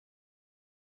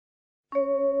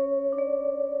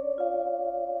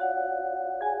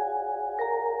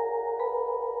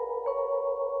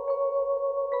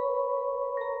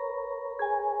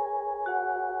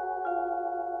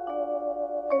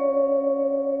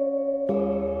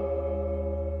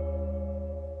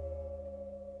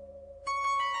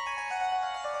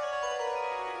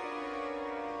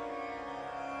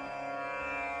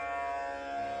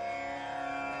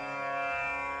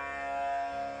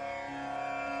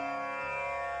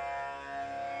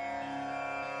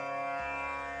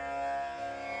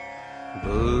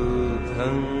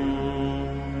बुद्धं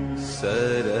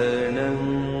शरणं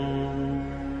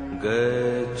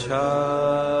गच्छामि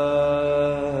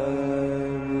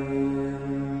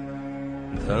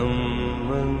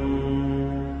धम्मं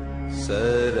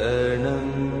शरणं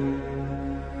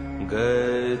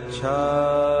गच्छामि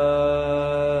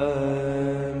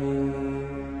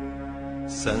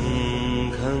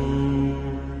संघं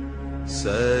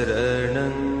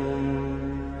शरणं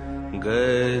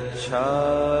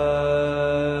गच्छामि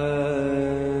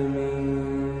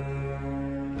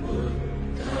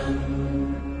बुद्धं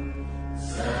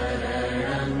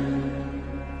शरणं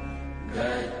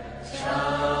गच्छामि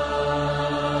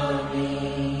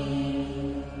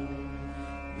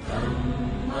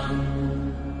धम्मं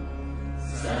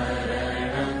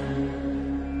शरणं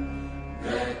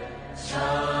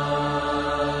गच्छामि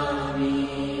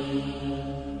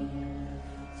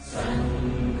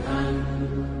संघं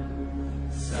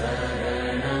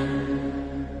शरणं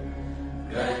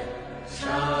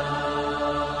गच्छामि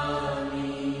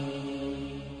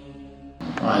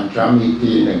อ่านซ้ำอีก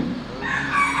ทีหนึ่ง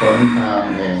หนทาง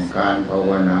แห่งการภาว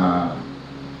นา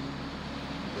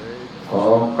ขอ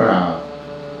กราบ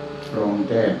ลงแ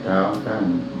ทบเท้าท่าน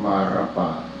มารปะ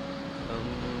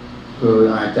คือ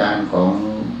อาจารย์ของ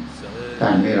ท่า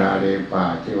นนิราเรปะ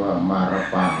ที่ว่ามาร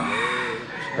ปะ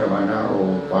ธรรมนโร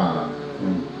ปะ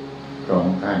สอง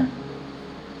ท่าน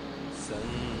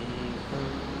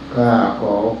ข้าข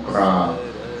อกราบ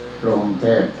ลงแท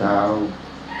บเท้า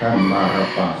ท่านมาร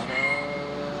ปะ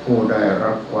ผู้ได้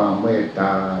รับความเมตต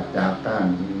าจากท่าน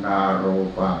นาโร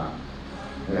ปะ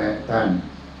และท่าน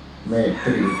เมต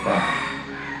รีปะ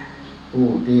ผู้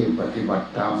ที่ปฏิบัติ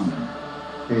ธรรม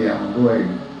เพียงด้วย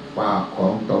ปากขอ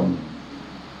งตน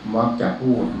มักจะ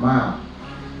พูดมาก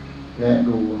และ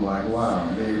ดูเหมือนว่า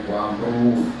มีความรู้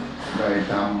ใน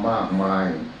ธรรมมากมาย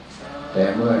แต่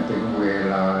เมื่อถึงเว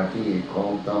ลาที่เขา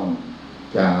ต้อง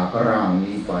จากร่าง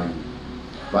นี้ไป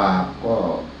ปากก็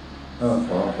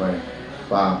ขอไป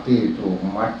ปากที่ถูก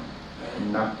มัด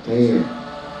นักเทศ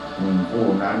ผู้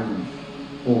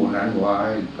นั้นไว้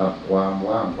กับความ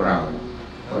ว่างเปล่า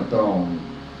ก็ต้อง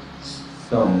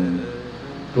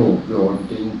ถูกโยน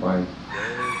ทิ้งไป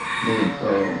นี่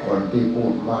คือคนที่พู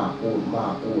ดมากหล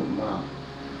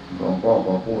วงพ่อ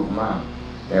ก็พูดมาก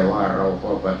แต่ว่าเราก็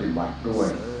ปฏิบัติด้วย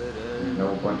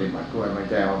ไม่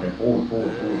ใช่เอาแต่พูด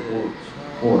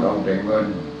เอาแต่เงิน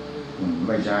ไ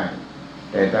ม่ใช่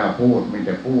แต่ถ้าพูดมีแ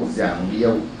ต่พูดอย่างเดีย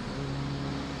ว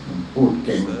พูดเ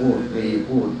ก่งพูดดี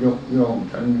พูดยกย่อง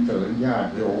สรรเสริญญาติ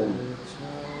โยม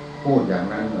พูดอย่าง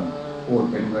นั้นพูด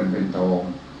เป็นเงินเป็นทอง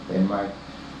เห็นไหม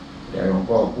แต่หลวง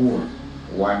พ่อพูด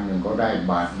วันหนึ่งก็ได้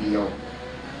บาทเดียว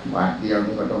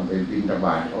นี่ก็ต้องไปบิณฑบ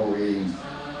าตเอาเอง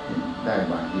ได้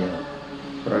บาทเดียว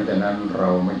เพราะฉะนั้นเรา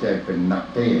ไม่ใช่เป็นนัก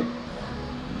เทศ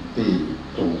ที่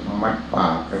ถูกมัดปา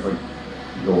กแล้วก็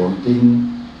โยนทิ้ง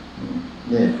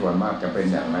นี่ส่วนมากจะเป็น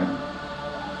อย่างนั้น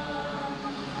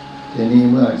ทีนี้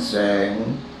เมื่อแสง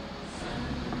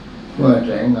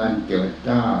งานเจิด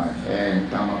จ้าแห่ง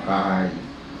ธรรมกาย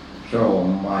ส่ง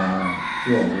มา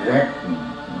ช่วงแวบ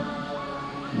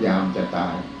ยามจะตา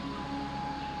ย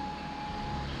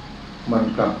มัน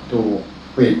กลับถูก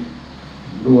ปิด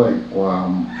ด้วยความ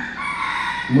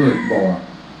มืดบอด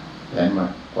เห็นไหม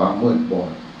ความมืดบอ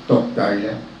ดตกใจแ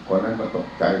ล้วคนนั้นก็ตก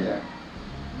ใจแล้ว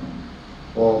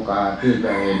โอกาสที่จ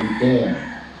ะเห็นแจ้ง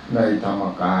ในธรรม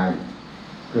กาย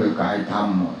คือกายธรร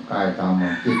ม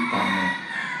จิตธรรม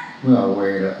เมื่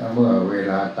อเว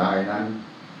ลาตายนั้น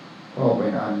ก็เป็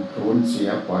นอันสูญเสีย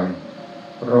ไป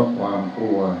เพราะความก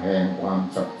ลัวแห่งความ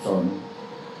สับสน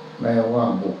แม้ว่า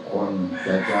บุคคลจ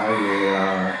ะใช้เวลา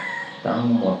ทั้ง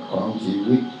หมดของชี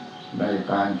วิตใน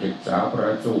การศึกษาพร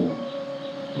ะสูตร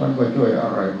มันก็ช่วยอะ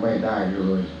ไรไม่ได้เล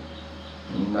ย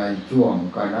ในช่วง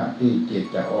ขณะที่จิต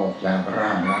จะออกจากร่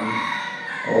างนั้น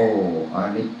โอ้อ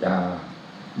นิจจา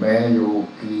แม้โย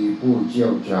คีผู้เชี่ย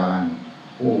วชาญ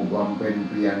ผู้บำเพ็ญ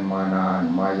เพียรม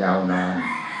ายาวนาน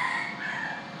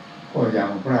ก็ยั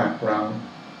งพลาดพลั้ง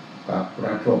กับปร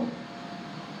ะสบ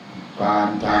การ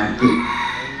ทางจิต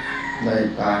ใน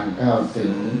การเข้าถึ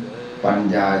งปัญ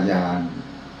ญาญาณ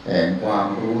แห่งความ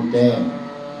รู้แจ้ง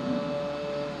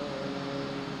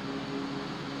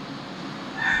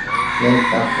และ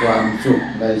ตักความสุข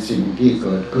ในสิ่งที่เ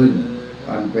กิดขึ้น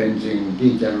อันเป็นสิ่ง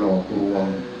ที่จะหลอกลวง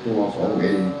ตัวเขาเอ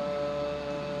ง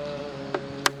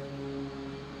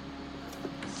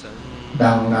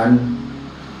ดังนั้น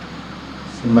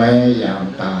แม้อย่าง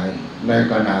ตายใน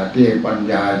ขณะที่ปัญ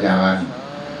ญาญาณ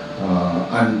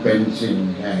อันเป็นสิ่ง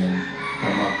แห่งธร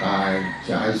รมกาย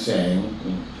ฉายแสง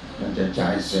มันจะฉา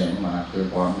ยแสงมาคือ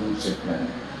ความรู้สึกนะ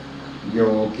โย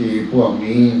คีพวก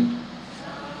นี้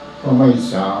ก็ไม่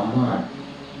สามารถ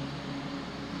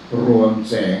รวม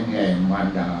แสงแห่งมาร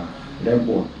ดาและ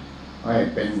บุตรให้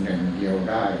เป็นหนึ่งเดียว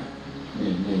ได้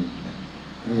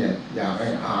นี่อยากให้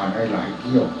อ่านให้หลายเ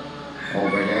ที่ยวออก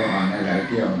ไปแล้วอ่านให้หลายเ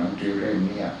ที่ยวหนังสือเล่ม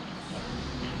นี้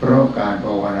เพราะการภ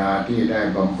าวนาที่ได้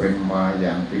บำเพ็ญมาอ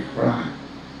ย่างผิดพลาด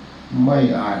ไม่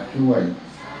อาจช่วย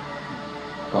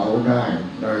เขาได้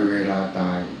ในเวลาต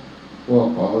ายพวก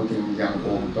เขาจึงยังค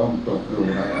งต้องตกอยู่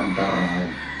ในอันตราย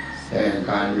แห่ง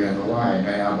การเวียนว่ายใน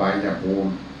อบายภู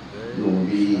มิอยู่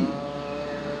ดี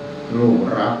ลูก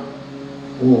รัก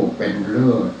ผู้เป็นเ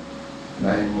ลิศใน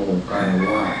หมู่กัน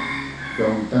ว่าจ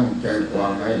งตั้งใจฟั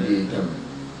งให้ดีเถิด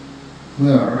เ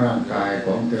มื่อร่างกายข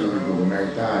องเธออยู่ใน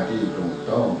ท่าที่ถูก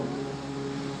ต้อง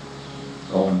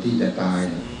ก่อนที่จะตาย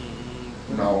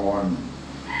นอน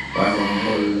ประนม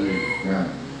มือนะ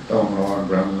ต้องนอน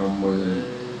ประนมมือ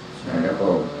นะแล้วก็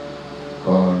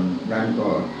ก่อนนั้นก็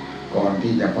ก่อน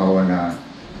ที่จะภาวนา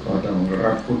ก็ต้อง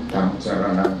รับพุทธังสร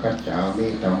ณังคัจฉามิ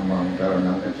ธัมมังสร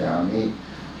ณังคัจฉามิ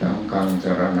สังฆังส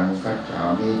รณังคัจฉา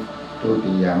มิทุ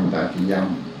ติยัมตติยัม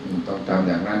ต้องทำอ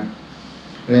ย่างนั้น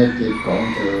และจิตของ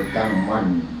เธอตั้งมั่น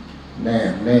แน่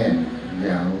แน่นอ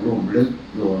ย่างลุ่มลึก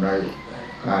อยู่ใน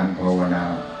การภาวนา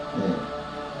นี่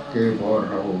คือพอ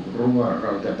เรารู้ว่าเร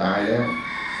าจะตายแล้ว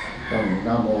ต้องน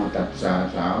ะโมตัสสะ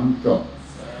3 จบ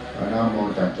นะโม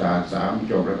ตัสสะ3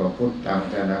 จบแล้วก็พุทธัง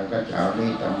สรณังคัจฉามิ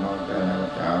ธัมมังสรณังคั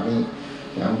จฉามิ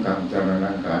สังฆังสร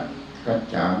ณังคัจ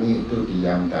ฉามิทุติ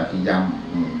ยัมตติยัม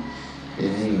ที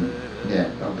นี้เนี่ย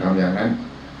ต้องทำอย่างนั้น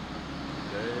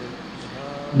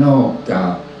นอกจา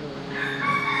ก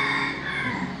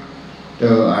เธ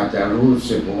ออาจจะรู้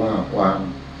สึกว่าความ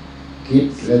คิด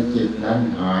และจิตนั้น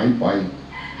หายไป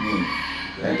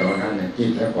ในตอนนั้นจิต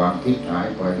และความคิดหาย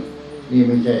ไปนี่ไ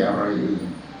ม่ใช่อะไรอื่น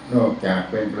นอกจาก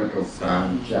เป็นประสบการ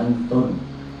ณ์ชั้นต้น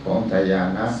ของญา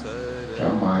ณสั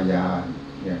มมาญาณ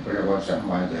เนี่ยเรียกว่าสัม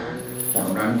มาญาณเท่า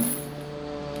นั้น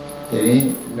ทีนี้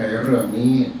ในเรื่อง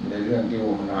นี้ในเรื่องที่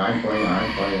มันหายไป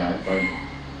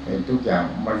ในทุกอย่าง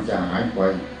มันจะหายไป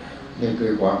นี่คื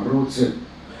อความรู้สึก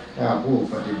ถ้าผู้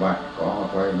ปฏิบัติก็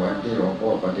ไปเหมือนที่หลวงพ่อ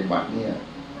ปฏิบัติเนี่ย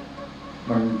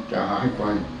มันจะหายไป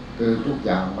คือทุกอ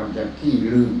ย่างมันจะขี้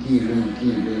ลืม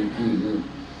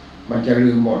มันจะ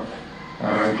ลืมหมดอะ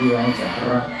ไรที่ไร้สา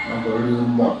ระมันก็ลืม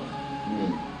หมดนี่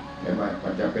เห็นไหมมั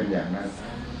นจะเป็นอย่างนั้น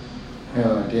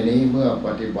ทีนี้เมื่อป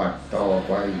ฏิบัติต่อ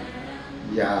ไป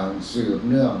อย่างสืบ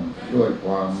เนื่องด้วยค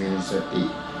วามมีสติ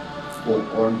บุค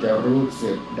คลจะรู้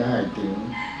สึกได้ถึง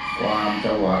ความส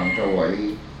ว่างไสว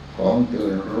ของตื่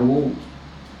นรู้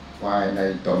ภายใน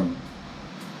ตน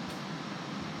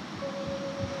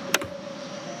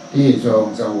ที่ส่อง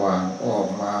สว่างออก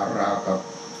มาราวกับ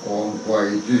กองไฟ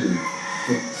ที่ส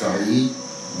ดใส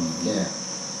เนี่ย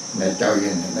ในใจ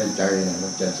มั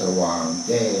นจะสว่างแ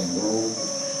จ้งรู้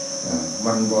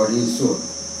มันบริสุทธิ์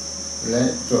และ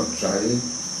สดใส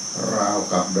ราว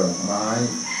กับดอกไม้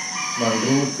มัน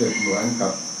รู้สึกเหมือนกั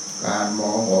บการม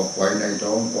องออกไปใน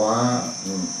ท้องฟ้า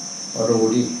มาดู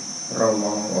ดิเราม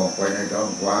องออกไปในท้อง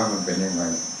ฟ้ามันเป็นยังไง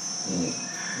นี่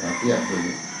มาเทียบดู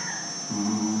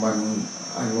มัน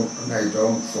ในท้อ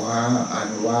งฟ้าอัน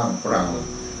ว่างเปล่า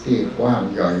ที่กว้าง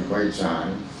ใหญ่ไพศาล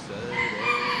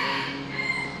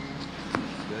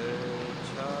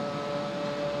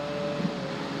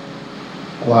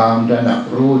ความตระหนัก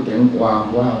รู้ถึงความ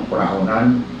ว่างเปล่านั้น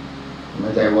ไม่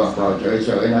ใช่ว่าเปล่าเฉ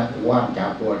ยๆนะว่างจา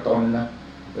กตัวตนนะ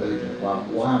ความ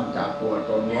ว่างจากตัว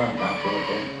ตนว่างจากตัว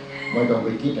ตนไม่ต้องไป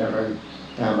คิดอะไร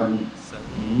ถ้ามัน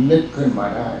นึกขึ้นมา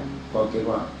ได้ก็คิด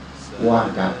ว่าว่าง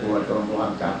จากตัวตนว่า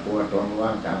งจากตัวตนว่า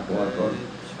งจากตัวตน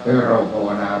แล้วเราภาว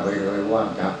นาไปเลยว่าง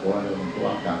จากตัวตนว่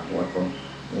างจากตัวตน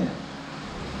เนี่ย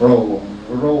โปร่ง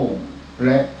โล่งแล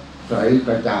ะใสก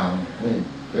ระจ่างนี่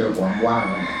คือความว่าง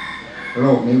นะโล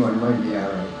กนี้มันไม่มีอะ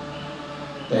ไร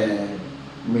แต่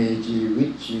มีชีวิต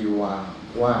ชีวา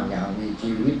ว่างอย่างมี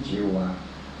ชีวิตชีวา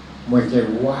ไม่ใช่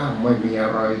ว่างไม่มีอะ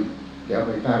ไรเดี๋ยวไป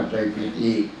เข้าใจผิด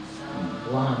อีก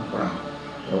ว่างเปล่า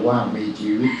แต่ว่างมี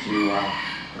ชีวิตชีวา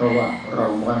เพราะว่าเรา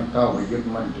ไม่เข้าไปยึด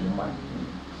มั่นถึงมัน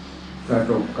ประ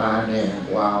สบการณ์แห่ง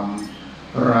ความ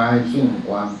ร้ายซึ่งค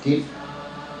วามคิด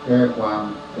แค่ความ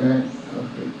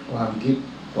คิด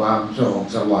ความส่อง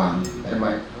สว่างได้ไหม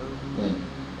นี่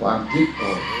ความคิดก็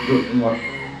หยุดหมด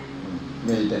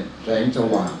มีแต่แสงส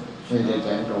ว่างมีแต่แส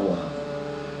งสว่าง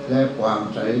และความ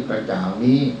ใสกระจ่าง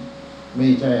นี้ไม่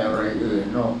ใช่อะไรอื่น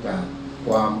นอกจากค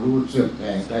วามรู้สึกแ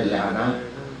ห่งญาณนะ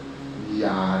ญ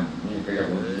าณนี่เรียก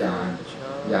ว่าญาณ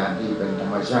ญาณที่เป็นธร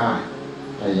รมชาติ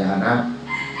ญาณนะ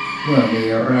เมื่อมี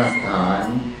รากฐาน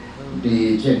ดี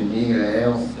เช่นนี้แล้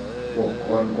วบุคค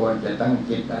ลควรจะตั้ง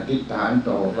จิตอธิษฐาน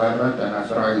ต่อพระรัตน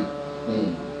ตรัยนี่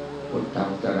พุทธัง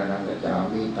สรณังคัจฉา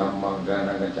มิธัมมังสร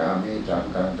ณังคัจฉามิสัง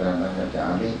ฆังสรณังคัจฉา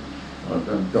มิจ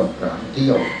นจบ3 เที่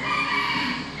ยว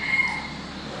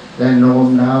และโน้ม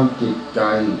น้าวจิตใจ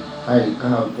ให้เ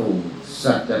ข้าสู่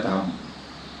สัจธรรม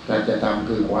สัจธรรม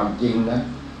คือความจริงนะ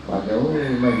ว่าเดี๋ยว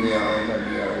ไม่มีอะไร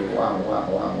ว่าง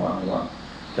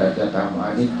สัจธรรมอ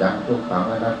นิจจังทุกขัง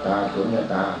อนัตตาสุญญ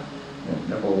ตาแ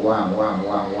ล้วก็ว่าง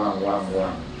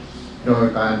โดย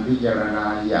การพิจารณา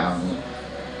อย่าง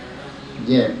แ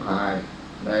ยกคาย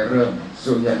ในเรื่อง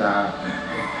สุญญตา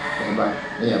เห็นไหม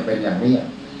เนี่ยเป็นอย่างนี้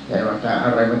แต่ว่าถ้าอะ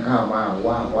ไรมันเข้ามา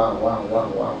ว่าง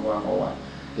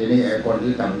ทีนี้ไอ้คน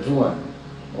ที่ทำชั่ว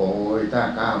โอ้ยถ้า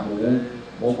ฆ่าห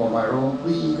มูก็มาร้องกุ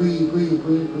ย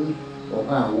โอ้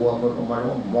ฆ่าวัวคนก็มา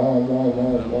ร้องมอ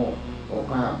โอ้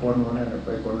ฆ่าคนนั้นไป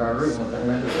คนละเรื่องมันทั้ง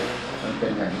นั้นเลยมันเป็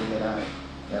นอย่างนี้ไม่ได้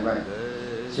เห็นไหม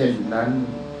เช่นนั้น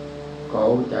เขา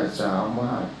จะสาม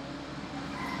ารถ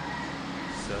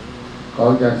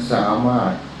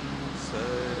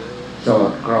สอ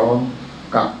ดคล้อง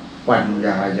กับปัญญ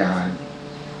าญาณ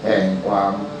แห่งควา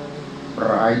ม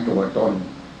ร้ายตัวตน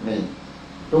นี่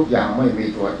ทุกอย่างไม่มี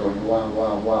ตัวตนว่าง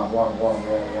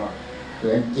เ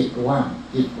กิดจิตว่า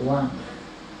ง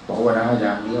ภาวนาอย่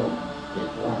างเดียวจิต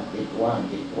ว่าง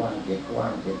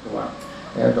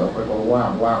แล้วต่อไปก็ว่าง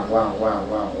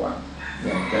เ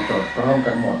นี่ยจะสอดคล้อง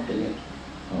กันหมดทีนี้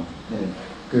นี่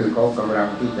คือเขากำลัง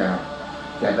ที่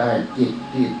จะได้จิต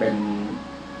ที่เป็น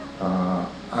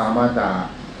อมตะ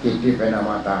จิตที่เป็นอ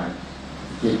มตะ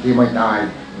จิตที่ไม่ตาย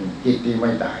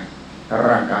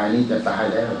ร่างกายนี้จะตาย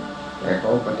แล้วแต่เขา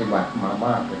ปฏิบัติมาม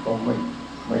ากแต่ก็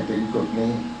ไม่ถึงจุด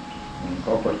นี้เข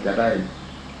าก็จะได้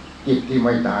จิตที่ไ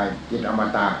ม่ตายจิตอม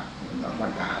ตะ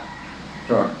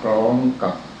สอดคล้องกั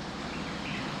บ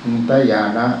ญา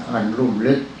ณะอันลุ่ม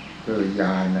ลึกคือญ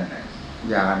าณนั่นแหละ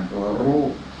ญาณตัวรู้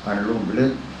อันลุ่มลึ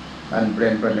กอันเป็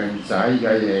นประหนึ่งสายใย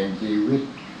แห่งชีวิต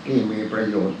ที่มีประ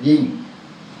โยชน์ยิ่ง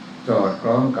สอดค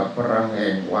ล้องกับพลังแห่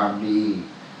งความดี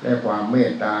และความเม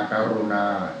ตตากรุณา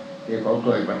ที่เขาเค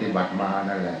ยปฏิบัติมา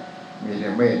นั่นแหละมีแต่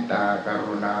เมตตาก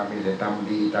รุณามีแต่ทำ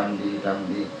ดี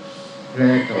และ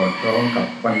สอดคล้องกับ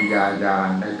ปัญญาญาณ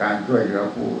ในการช่วยเหลือ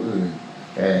ผู้อื่น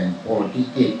แห่งโพธิ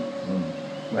จิต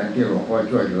เหมือนที่หลวงพ่อ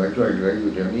ช่วยเหลืออยู่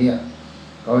เดี๋ยวนี้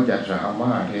เขาจะสาม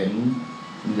ารถเห็น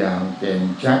อย่างแจ่ม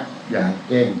ชัดอย่างแ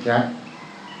จ้งชัด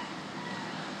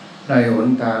ในหน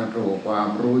ทางสู่ความ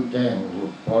รู้แจ้งหลุ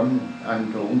ดพ้นอัน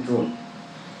สูงสุด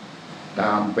ต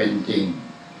ามเป็นจริง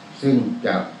ซึ่งจ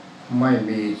ะไม่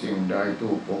มีสิ่งใดถู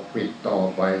กปกปิดต่อ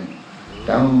ไป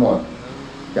ทั้งหมด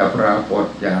จะปรากฏ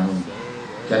อย่าง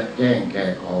ชัดแจ้งแก่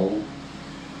เ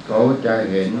ขาจะ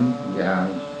เห็นอย่าง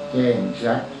แจ้ง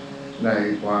ชัดใน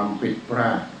ความผิดพลา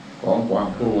ดของความ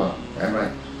กลัวใช่ไหม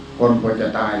คนพอจะ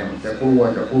ตายมันจะกลัว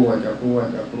เ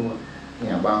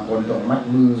นี่ยบางคนต้องมัด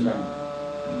มือกัน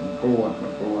ก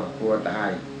ลัวตาย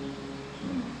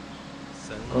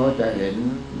ก็จะเห็น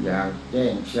อย่างแจ้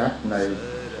งชัดใน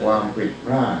ความผิดพ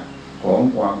ลาดของ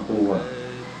ความกลัว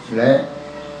และ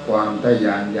ความทะย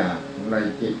านอยากใน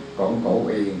จิตของเขา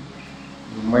เอง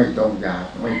ไม่ต้องอยาก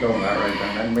ไม่ต้องอะไรทั้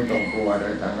งนั้นไม่ต้องกลัวอะไร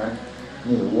ทั้งนั้น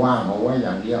นี่ว่างเอาไว้อ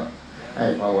ย่างเดียวให้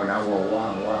ภาวนาว่าว่า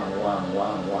ง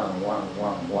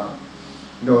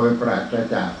โดยปราศ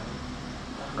จาก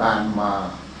การมา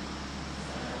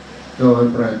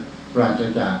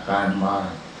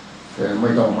ไม่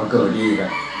ต้องมาเกิดดีกั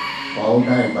นเขาไ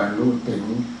ด้บรรลุถึง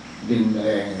ดินแด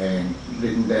นแ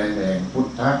ห่งพุท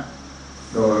ธะ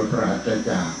โดยปราศ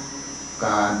จากก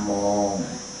ารมอง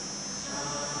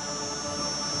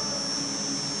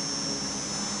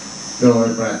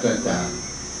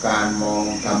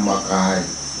ธรรมกาย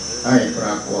ให้ปร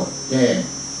ากฏแจ้ง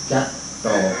ชัด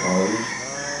ต่อเขา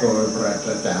โดยปราศ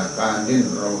จากการดิ้น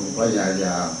รนพยาย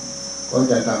ามก็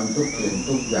จะทำทุกสิ่ง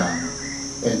ทุกอย่าง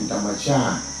เป็นธรรมชา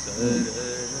ติ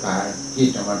การที่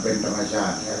มันเป็นธรรมชา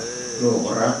ติเนี่ยลูก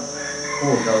รัก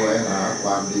ผู้แสวงหาคว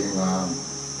ามดีงาม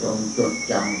จงจด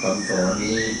จำคำสอน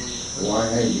นี้ไว้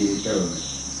ให้ดีเถิด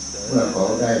เมื่อเขา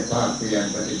ได้ภาคเพียร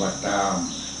ปฏิบัติตาม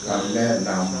คำแนะ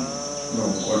นำหนุ่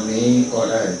มคนนี้ก็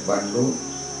ได้บรรลุ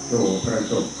สู่ประ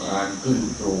สบการณ์ขึ้น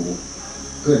สูง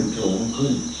ขึ้น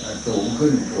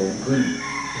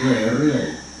เรื่อย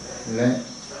ๆและ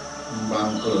บัง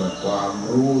เกิดความ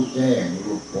รู้แจ้งห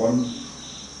ลุดพ้น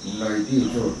ในที่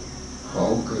สุดเขา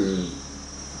คือ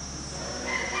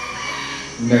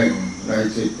หนึ่งใน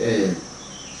ศิษย์เอก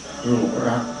ลูก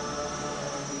รัก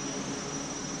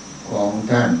ของ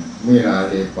ท่านมิลา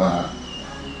เลปา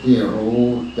ที่รู้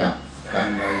จักกัน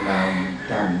ในนาม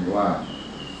ท่านว่า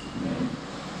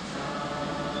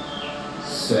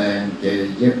แซงเจ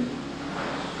เย็บ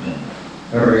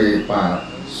เรปา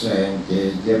แซงเจ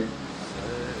เย็บ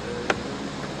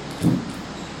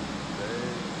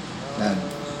นั่น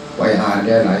ไปอ่านไ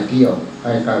ด้หลายเที่ยวใ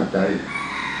ห้เข้าใจ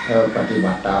ถ้าปฏิ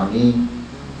บัติตามนี้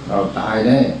เราตายแ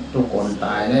น่ทุกคนต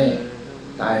ายแน่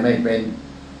ตายไม่เป็น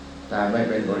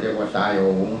เขาเรียกว่าตายโห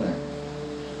งนะ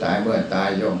ตายเมื่อตาย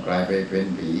ย่อมกลายไปเป็น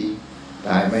ผีต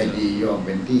ายไม่ดีย่อมเ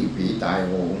ป็นที่ผีตาย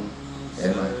โหงเห็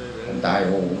นไหมมันตาย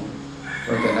โหงเพ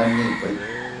ราะฉะนั้นนี่ไป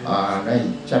ให้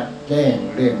ชัดแจ้ง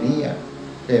เรื่องนี้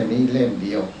เรื่องนี้เล่มเ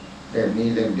ดียวเล่มนี้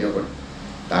เล่มเดียวก็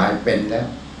ตายเป็นแล้ว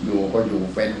อยู่ก็อยู่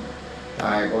เป็นต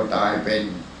ายก็ตายเป็น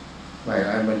ไม่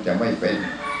งั้นมันจะไม่เป็น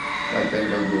เร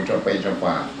าอยู่จะไปจะ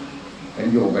ป่ามัน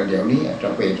อยู่กันเดี๋ยวนี้จะ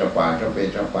ไปจะป่า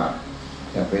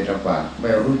ไม่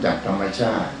รู้จักธรรมช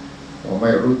าติพอไ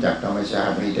ม่รู้จักธรรมชา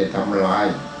ติมีแต่ทำลาย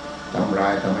ธร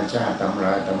รมชาติทำล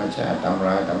าย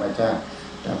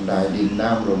ดินน้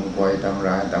ำลมไฟทำล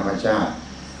ายธรรมชาติ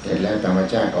เสร็จแล้วธรรม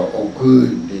ชาติก็เอาคืน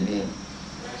ทีนี้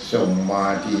ส่งมา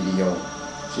ทีเดียว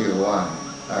ชื่อว่า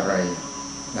อะไร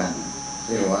นั่น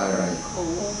ชื่อว่าอะไรโค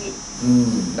วิด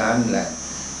นั่นแหละ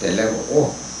แต่แล้ว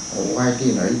เอาไว้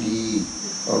ที่ไหนดี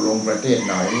เอาลงประเทศไ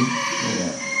หนเนี่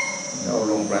ยเอา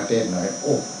ลงประเทศไหน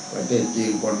ประเทศจี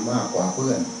นคนมากกว่าเพื่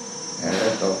อนแล้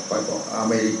วต่อไปก็อ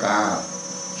เมริกา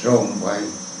ส่งไป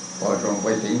พอส่งไป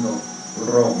ถึง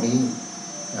โรคนี้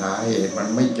หาเหตุมัน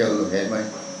ไม่เจอเห็นไหม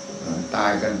ตา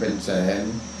ยกันเป็นแสน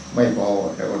ไม่พอ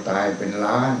แต่ก็ตายเป็น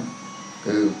ล้าน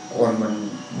คือคนมัน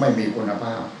ไม่มีคุณภ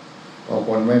าพพอค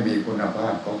นไม่มีคุณภา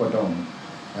พเขาก็ต้อง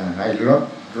ให้ลด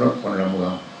พลเมือ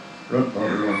งลดพ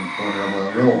ลเมือง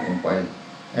โลกลงไป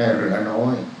ให้เหลือน้อ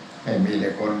ยให้มีแต่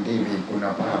คนที่มีคุณ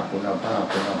ภาพ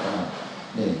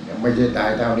นี่ไม่ใช่ตาย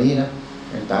เท่านี้นะ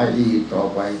ยังตายอีกต่อ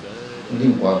ไปยิ่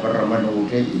งกว่าปรมาณู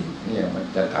ใช่อีกเนี่ยมัน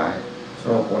จะตายเพร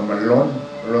าะคนมันล้น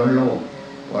โลก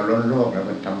พอล้นโลกแล้ว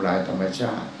มันทำลายธรรมช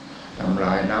าติทำล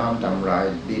ายน้ำทำลาย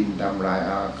ดินทำลาย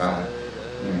อากาศ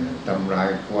ทำลาย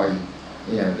ไฟเ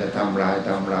นี่ยจะทำลาย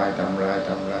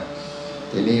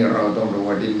ทีนี้เราต้องรู้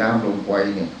ว่าดินน้ำลมไฟ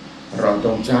เนี่ยเรา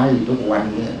ต้องใช้ทุกวัน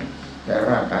เนี่ยแต่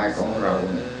ร่างกายของเรา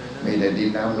เนี่ยมีแต่ดิน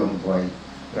น้ำลมไฟ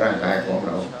ร่างกายของเ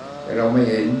ราแต่เราไม่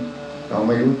เห็นเราไ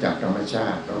ม่รู้จักธรรมชา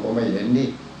ติเราก็ไม่เห็นนี่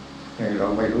เรา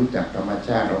ไม่รู้จักธรรมช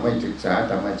าติเราไม่ศึกษา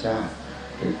ธรรมชาติ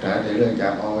ศึกษาในเรื่องจะ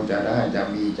เอาจะได้จะ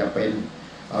มีจะเป็น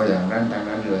เอาอย่างนั้นทาง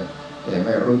นั้นเลยแต่ไ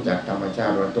ม่รู้จักธรรมชา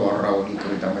ติว่าตัวเรานี่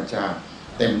คือธรรมชาติ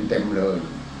เต็มเลย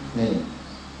นี่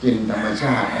กินธรรมช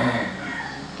าติ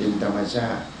กินธรรมชา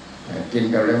ติกิน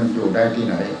กันแล้วมันอยู่ได้ที่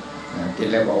ไหนกิน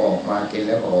แล้วก็ออกมากินแ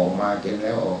ล้วก็ออกมา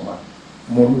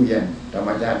หมุนเวียนธรรม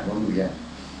ชาติหมุนเวียน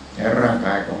ในร่างก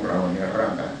ายของเราเนี่ยร่า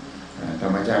งกายธร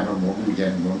รมชาติมันหมุนเวีย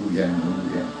น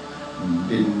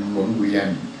ดินหมุนเวียน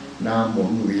น้ำหมุ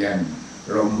นเวียน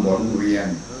ลมหมุนเวียน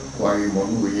ไฟหมุ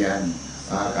นเวียน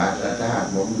อากาศธาตุ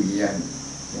หมุนเวียน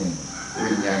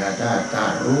วิญญาณธาตุธา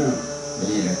ตุรู้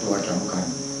นี่แหละตัวสำคัญ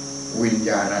วิญญ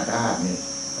าณธาตุนี่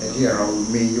ไอ้ที่เรา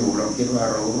มีอยู่เราคิดว่า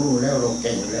เรารู้แล้วเราเ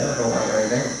ก่งแล้วเราอะไร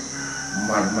แล้ว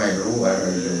มันไม่รู้อะไร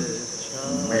เลย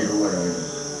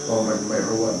เพราะมันไม่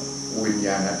รู้ว่าวิญญ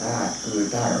าณธาตุคือ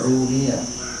ธาตุรู้เนี่ย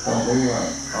ต้องรู้ว่า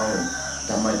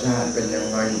ธรรมชาติเป็นยัง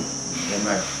ไงเห็นไหม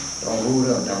ต้องรู้เ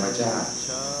รื่องธรรมชาติ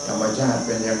เ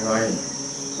ป็นยังไง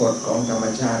กฎของธรรม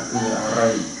ชาติคืออะไร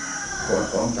กฎ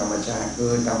ของธรรมชาติคื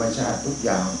อธรรมชาติทุกอ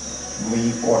ย่างมี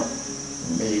กฎ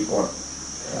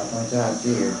ธรรมชาติ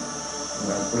ที่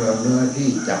เปลือกเนื้อที่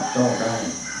จับต้องได้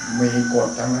มีกฎ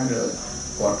ทั้งนั้นเลย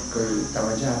กฎคือธรรม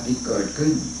ชาติที่เกิด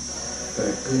ขึ้น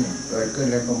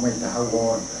แล้วก็ไม่ถาว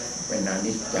รเป็นอ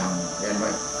นิจจังเห็นไหม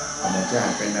ธรรมชา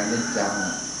ติเป็นอนิจจัง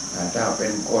ถ้าเป็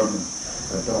นคน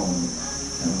ก็ต้อง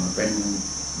เป็น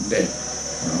เด็ก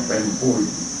เป็นผู้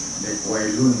เด็กวัย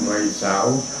รุ่นวัยสาว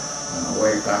วั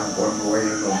ยกลางคนวัย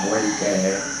หนุ่มวัยแก่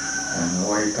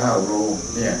วัยก้าวโล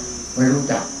เนี่ยไม่รู้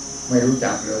จัก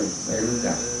เลย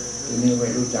ทีนี้ไม่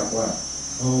รู้จักว่า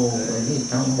ไอ้นี่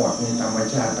ทั้งหมดนี่ธรรม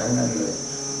ชาติทั้งนั้นเลย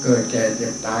เกิดแก่เจ็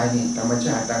บตายนี่ธรรมช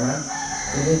าติทั้งนั้น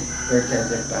ทีนี้เกิดแก่เ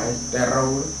จ็บตายแต่เรา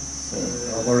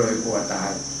ก็เลยกลัวตา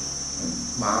ย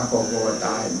หมาก็กลัวต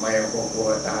ายแมวก็กลัว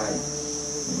ตาย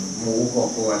หมูก็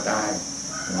กลัวตาย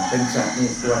เป็นสัตว์นี่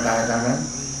กลัวตายทั้งนั้น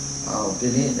ที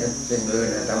นี้สิ่งอื่น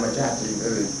ธรรมชาติสิ่ง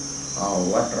อื่น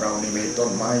วัดเรานี่มีต้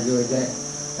นไม้เยอะแยะ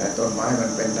แต่ต้นไม้มัน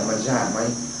เป็นธรรมชาติไหม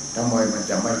ทำไมมัน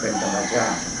จะไม่เป็นธรรมชา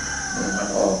ติมัน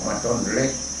ออกมาต้นเล็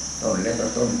กก็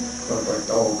ต้น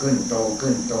โตขึ้น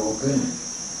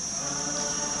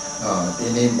ที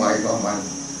นี้ใบของมัน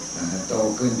โต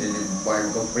ขึ้นทีนี้ใบมั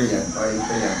นก็เปลี่ยนไ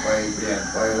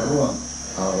ปร่วง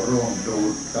ร่วงดู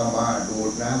ดเข้ามาดู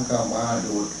ดน้ำเข้ามา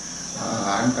ดูดอาห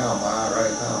ารเข้ามาอะไร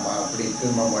เข้ามาผลิตขึ้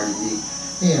นมาใหม่อีก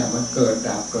เนี่ยมันเกิด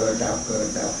ดับ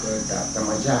ธรร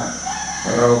มชาติ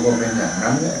เราก็เป็นอย่าง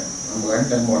นั้นแหละเหมือน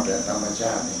กันหมดแหละธรรมช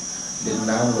าตินี่ดิน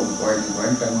น้ำลมไฟเหมือ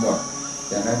นกันหมด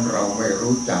ฉะนั้นเราไม่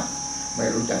รู้จัก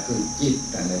คือจิต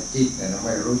แต่ละจิตแต่ละไ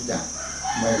ม่รู้จัก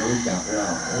เรา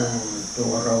ตั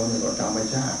วเราเนี่ยก็ธรรม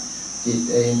ชาติจิต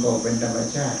เองก็เป็นธรรม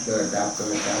ชาติเกิดดั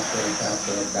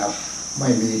บไม่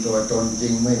มีตัวตนจริ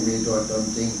ง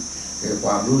คือคว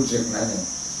ามรู้สึกนั้นเนี่ย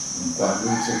ความ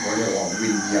รู้สึกเขาเรียกว่า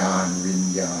วิญญาณ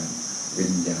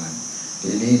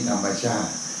ทีนี้ธรรมชาติ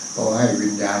ก็ให้วิ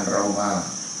ญญาณเรามา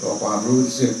ตัวความรู้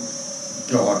สึก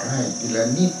จอดให้ทีละ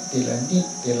นิ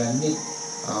ด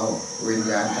เอาวิญ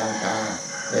ญาณทางตา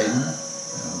เห็น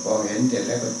พอเห็นเสร็จแ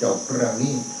ล้วก็จบเรื่อง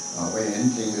นี้ไปเห็น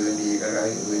สิ่งอื่นอีกอะไร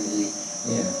อื่นอีกเ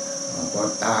นี่ยพอ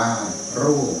ตา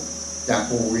รู้จัก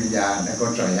ขูวิญญาณแล้วก็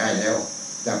ใส่ให้แล้ว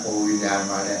จักขูวิญญาณ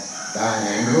มาแล้วตาเ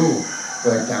ห็นรูปเ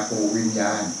กิดจักขูวิญญ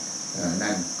าณ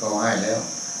นั่นก็ให้แล้ว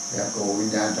จักขูวิญ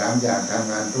ญาณ3อย่างท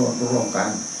ำงานร่วมกัน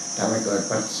ทำให้เกิด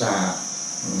ปัสสาวะ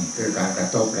คือการกระ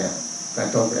ทบแล้ว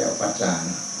ปัสสาว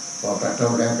ะพอกระท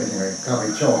บแล้วเป็นยังไงเข้าไป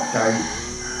ชอบใจ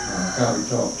พอเข้าไป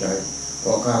ชอบใจ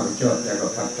ก็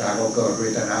ปัสสาวะก็เกิดเว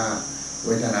ทน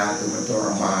าคือมันทร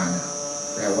มาน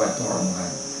แปลว่าทรมาน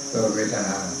เกิดเวทน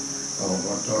า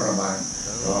ก็ทรมาน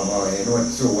พอเห็นว่า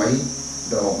สวย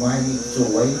ดอกไม้ส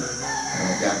วย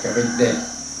อยากจะเป็นเด็ด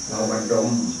เรามันดม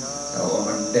เรา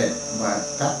มันเด็ดมา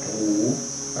ทัดหู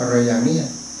อะไรอย่างนี้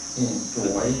นี่ส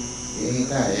วย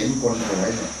ถ้าเห็นคนสวย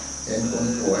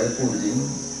ผู้หญิง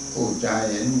ผู้ชาย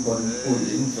เห็นคนผู้ห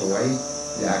ญิงสวย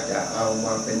อยากจะเอาม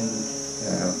าเป็น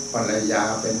ภรรยา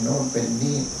เป็นโน้นเป็น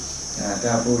นี่ถ้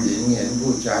าผู้หญิงเห็น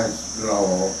ผู้ชายหล่อ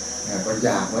ก็อย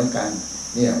ากเหมือนกัน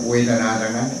เนี่ยเวทนาดั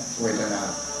งนั้นเวทนา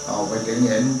เอาไปถึง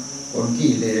เห็นคน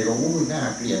ขี้เลก็น่า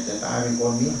เกลียดจะตายเป็นค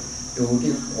นนี้ดู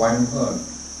ที่ควันเพิ่ม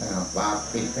ปาก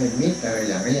ปิดไม่มิดอะไร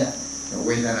อย่างนี้เว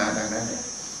ทนาดังนั้น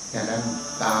ฉะนั้น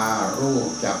ตารูป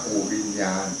จักขูวิญญ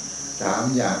าณ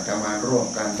3อย่างทำงานร่วม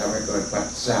กันทำให้เกิดปัส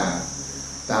สาวะ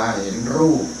ตาเห็น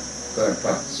รูปเกิด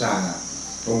ปัสสาวะ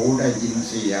หูได้ยิน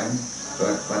เสียงเกิ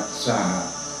ดปัสสาวะ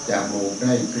จมูกไ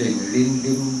ด้กลิ่นลิ้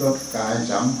นรสกาย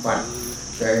สัมผัส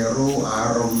ใจรู้อา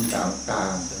รมณ์ต่า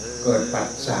งๆเกิดปัส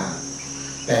สาวะ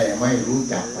แต่ไม่รู้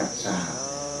จักปัสสาวะ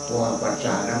เพราะว่าปัสส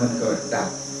าวะนั้นมันเกิดดับ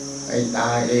ไอ้ตา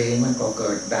เองมันก็เ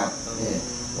กิดดับนี่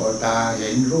พอตาเห็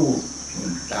นรูป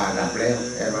ตาดับแล้ว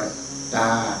เห็นไหมตา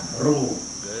รูป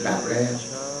ดับแล้ว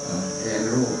เห็น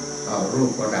รูปรู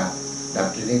ปก็ดับ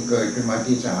ทีนี้เกิดขึ้นมา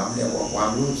ที่3เรียกว่าความ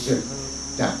รู้สึก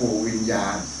จักขูวิญญา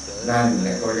ณนั่นแหล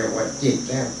ะก็เรียกว่าจิต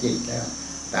แล้ว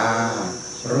ตา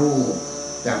รูป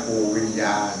จักขูวิญญ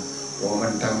าณพอมั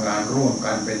นทำงานร่วม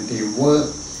กันเป็นทีมเวิร์ก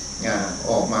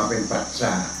ออกมาเป็นปัสส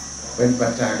าว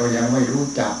ะก็ยังไม่รู้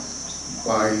จักไ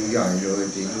ปใหญ่เลย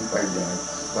ทีนี้ไปให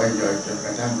ญ่จนกร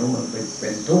ะทั่งรู้มันเป็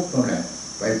นทุกข์นั่นแหละ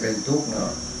ไปเป็นทุกข์เนา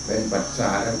ะเป็นปัสสา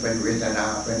วะแล้วเป็นเวทน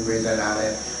าเล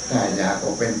ยถ้าอยากก็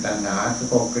เป็นตัณหา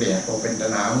ก็เกลียดก็เป็นตั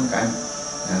ณหาเหมือนกัน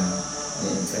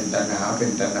นี่เป็นตัณ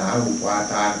หาอุปา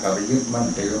ทานก็ไปยึดมั่น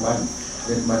ถือมั่น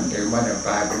ก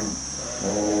ลายเป็น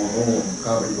เข้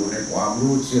าไปอยู่ในความ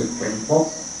รู้สึกเป็นภพ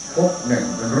หนึ่ง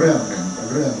เป็นเรื่องหนึ่ง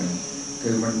คื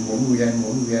อมันหมุนเวียน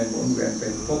เป็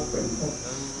นภพ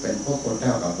ก็เท่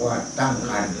ากับว่าตั้ง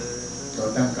ครรภ์เรา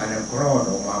ตั้งครรภ์แล้วคลอด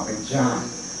ออกมาเป็นชาติ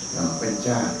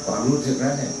ความรู้สึก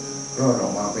นั้นเนี่ยคลอดออ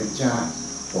กมาเป็นชาติ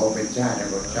พอเป็นชาติแล้ว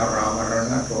ก็ชรามร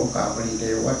ณะโสกาปริเท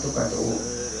วทุกขโท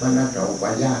มนัสโสป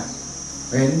ายาส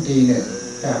เห็นทีหนึ่ง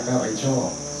ถ้าเข้าไปชอบ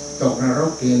ตกนร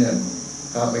กทีหนึ่ง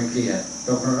เข้าไปเกลียดต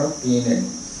กนรกทีหนึ่ง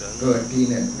เกิดที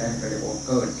หนึ่งนั่นก็เรียกว่าเ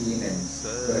กิดทีหนึ่ง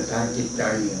เกิดทางจิตใจ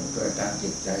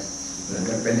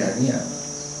มันเป็นอย่างนี้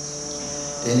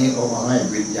ทีนี้ก็มาให้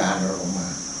วิญญาณเราออกมา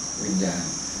วิญญาณ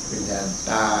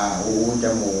ตาหูจ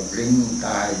มูกลิ้นก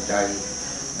ายใจ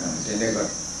ทีนี้ก็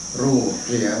รูปเ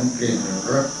สียงกลิ่น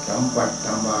รสสัมผัสธ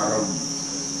รรมารมณ์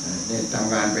นี่ท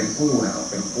ำงานเป็นคู่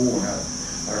นะ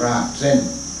รากเส้น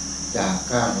จาก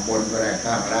ข้างบนก็ได้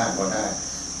ข้างล่างก็ได้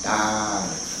ตา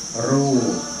รู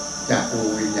ปจักขู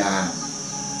วิญญาณ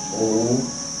หู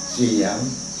เสียง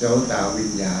โสตวิ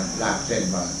ญญาณรากเส้น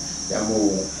มาจมู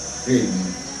กกลิ่น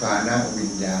กายวิ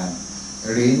ญญาณ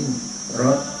ลิ้นร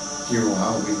สชิวหา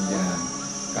วิญญาณ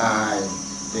กาย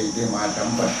สิ่งที่มาสัม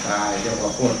ผัสกายเรียกว่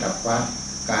าโพธิปัพพะ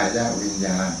กายวิญญ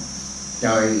าณใจ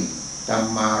ธรร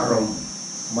มารมณ์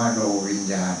มโนวิญ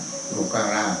ญาณอยู่ข้าง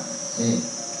ล่างนี่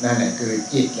นั่นแหละคือ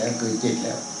จิตแล้ว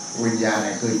วิญญาณ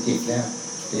คือจิตแล้ว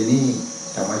ทีนี้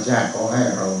ธรรมชาติก็ให้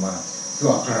เรามาชั่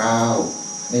วคราว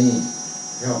นี่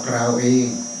เราเอง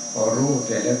พอรู้เส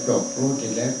ร็จแล้วจบรู้เสร็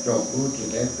จแล้วจบรู้เสร็จ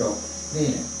แล้วจบนี่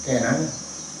แค่นั้น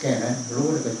รู้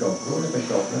แล้วก็จบรู้แล้วก็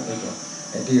จบแล้วก็จบ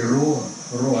ไอ้ที่รู้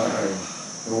อะไร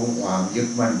รู้ความยึด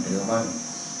มั่นถือมั่น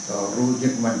ก็รู้ยึ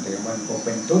ดมั่นถือมั่นก็เ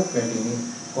ป็นทุกข์แล้วทีนี้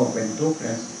ก็เป็นทุกข์แ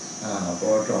ล้วพอ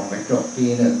จองไปจบที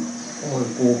หนึ่งโอ้ย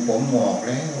กูผมหงอก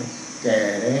แล้วแก่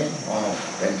แล้ว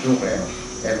เป็นทุกข์แล้ว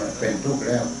แต่มันเป็นทุกข์แ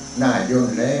ล้วหน้าย่น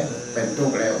แล้วเป็นทุ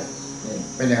กข์แล้วนี่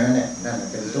เป็นอย่างนั้นแหละนั่น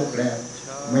เป็นทุกข์แล้ว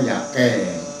ไม่อยากแก่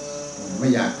ไม่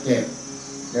อยากเจ็บ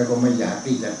แล้วก็ไม่อยาก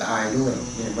ที่จะตายด้วย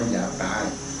นี่ไม่อยากตาย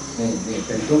นี่เ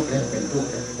ป็นทุกข์แล้วเป็นทุกข์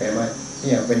แล้วแต่ว่าเ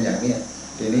นี่ยเป็นอย่างเนี้ย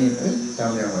ทีนี้ท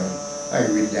ำยังไงไอ้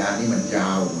วิญญาณนี่มันยา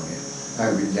วเนี่ยไอ้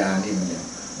วิญญาณนี่มันยาว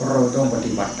เราต้องป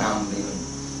ฏิบัติธรรมนี่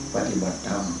ปฏิบัติธ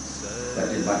รรม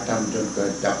จนเกิ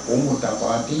ดจักขุอุตตป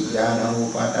าทิญาณอุ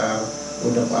ปาทาอุ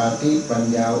ตตปาทิปัญ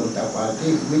ญาอุตตปาทิ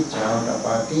วิชชาอุตตป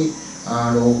าทิอา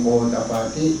โลโกอุตตปา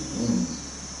ทิ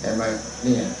เห็นไหมเ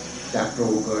นี่ยจักรู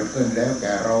เกิดขึ้นแล้วแ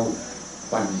ก่เรา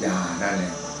ปัญญานั่นแหล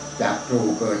ะจักรู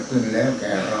เกิดขึ้นแล้วแ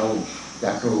ก่เรา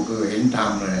จักรูคือเห็นธรร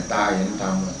มเลยตาเห็นธร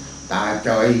รมตาใจ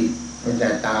ไม่ใช่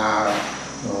ตา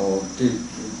ที่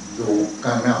อยู่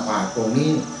ข้างหน้าผากตรง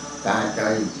นี้ตาใจ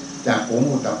จักขุ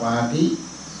อุตตปาทิ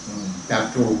จัก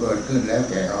รูเกิดขึ้นแล้ว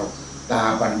แก่เราตา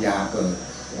ปัญญาเกิด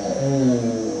โอ้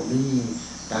นี่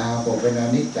ตาก็เป็นอ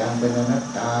นิจจังเป็นอนัต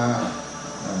ตา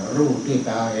รูปที่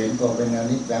ตาเห็นก็เป็นอ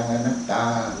นิจจังอนัตตา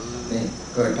นี่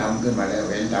เกิดทำขึ้นมาแล้ว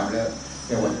เห็นทำแล้วแ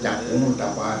ต่ว่าจักขุอุตต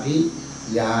ปาทิ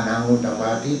ญาณอุตตป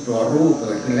าทิตัวรู้เ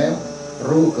กิดขึ้นแล้ว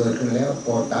รู้เกิดขึ้นแล้วพ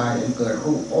อตาเห็นเกิด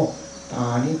รูปโอ้ตา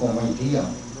นี้ก็ไม่เที่ยง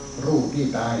รูปที่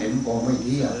ตาเห็นก็ไม่เ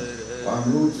ที่ยงความ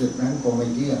รู้สึกนั้นก็ไม่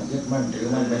เที่ยงยึดมั่นถือ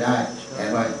มั่นไม่ได้เห็น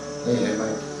ไหมนี่เห็นไหม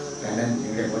แต่นั้นจึ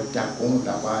งเรียกว่าจักขุอุตต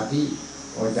ปาทิ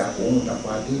พอจักขุอุตตป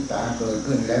าทิตาเกิด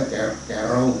ขึ้นแล้วแก่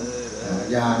เรา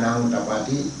ญาณอุตตปา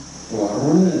ทิตัว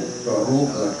รู้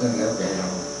เกิดขึ้นแล้วแก่เรา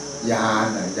ญาณ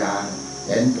เ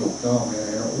ห็นถูกต้องเล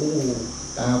ยนะ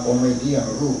ตาก็ไม่เที่ยง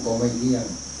รูปก็ไม่เที่ยง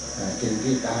สิ่ง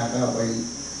ที่ตาเข้าไป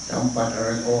สัมผัสอะไร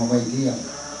ก็ไม่เที่ยง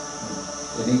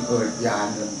ทีนี้เกิดญาณ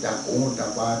จักขุอุตต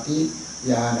ปาทิ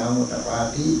ญาณอุตตปา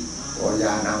ทิพอญ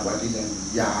าณอุตตปาทิ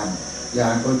ญา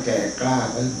ณก็แก่กล้า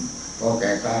ขึ้นพอแ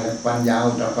ก่กล้าแล้วปัญญา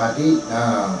อุตตปาทิ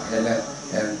เห็น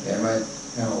ไหม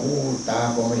ตา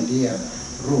ก็ไม่เที่ยง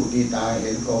รูปที่ตาเ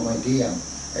ห็นก็ไม่เที่ยง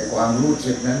ไอ้ความรู้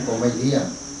สึกนั้นก็ไม่เที่ยง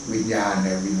วิญญาณ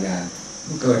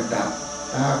มันเกิดดับ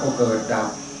ตาก็เกิดดับ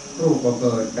รูปก็เ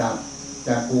กิดดับ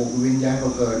จักขุวิญญาณก็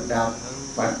เกิดดับ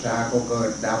ปัจจาก็เกิ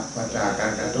ดดับปัจจากา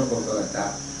รกระทบก็เกิดดั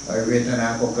บเวทนา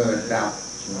ก็เกิดดับ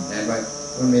เห็นไหม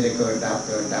มันไม่ได้เกิดดับเ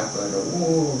รื่อ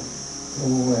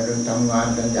งทำงาน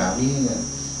กันอย่างนี้เนี่ย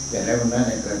แต่แล้ววันนั้น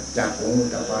เกิดจักขุอุต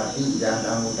ตปาทิญาณ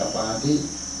อุตตปาทิ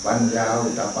ปัญญาอุ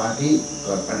ตตปาทิเ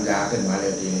กิดปัญญาขึ้นมาเล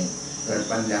ยทีนี้เกิด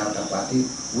ปัญญาอุตตปาทิ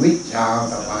วิชชาอุต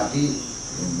ตปาทิ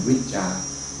วิ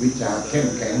ชาเข้ม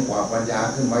แข็งกว่าปัญญา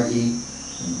ขึ้นมาอีก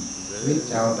วิ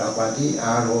ชาอุตตปาทิอ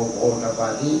าโลโกอุตตปา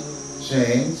ทิแส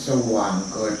งสว่าง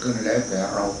เกิดขึ้นแล้วแก่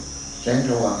เราแสงส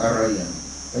ว่างอะไรอย่าง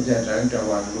ไม่ใช่แสงส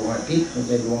ว่างดวงอาทิตย์ไม่ใ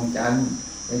ช่ดวงจันทร์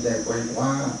ไม่ใช่ไฟฟ้า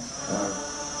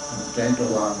แสงส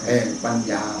ว่างแห่งปัญ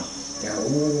ญาแต่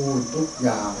ทุกอ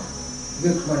ย่าง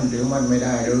ยึดมั่นถือมั่นไม่ไ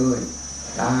ด้เลย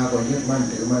ตาก็ยึดมั่น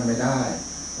ถือมั่นไม่ได้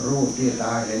รูปที่ต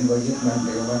าเห็นก็ยึดมั่น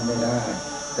ถือมั่นไม่ได้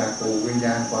จักขุวิญญ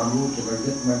าณความรู้สึกก็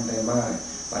ยึดมั่นไม่ได้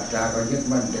ปัจจาก็ยึด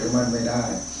มั่นถือมั่นไม่ได้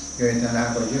เวทนา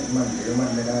ก็ยึดมั่นถือมั่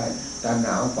นไม่ได้ตาหน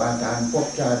าวปาทานภพ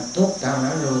ชาติทุกทาง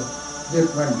นั้นเลยยึด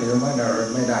มั่นถือมั่นอะไร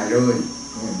ไม่ได้เลย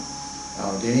เอา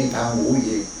ทีนี้ทางหู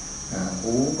อีก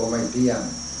หูก็ไม่เที่ยง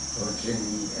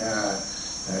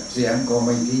เสียงก็ไ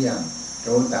ม่เที่ยงโส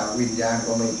ตวิญญาณ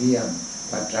ก็ไม่เที่ยง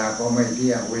ปัจจาก็ไม่เ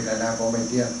ที่ยงเวทนาก็ไม่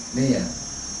เที่ยงนี่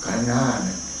ขันธ์ห้า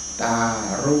ตา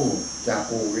รูปจัก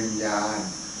ขุวิญญาณ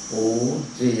หู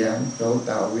เสียงโส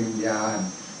ตวิญญาณ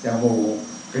จมูก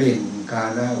กลิ่นกา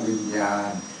ยวิญญา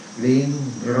ณลิ้น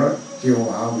รสชิว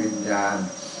หาวิญญาณ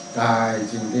กาย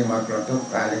สิ่งที่มากระทบ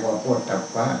กายเรียกว่าโผฏฐัพ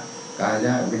พะกาย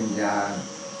วิญญาณ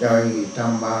ใจธร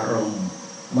รมารมณ์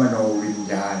มโนวิญ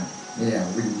ญาณเนี่ย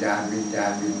วิญญาณ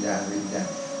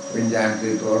คื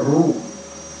อตัวรู้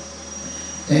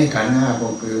ในขันธ์ห้าก็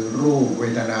คือรูปเว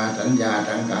ทนาสัญญา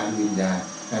สังขารวิญญาณ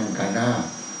นั่นขันธ์ห้า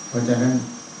เพราะฉะนั้น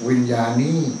วิญญาณ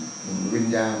นี้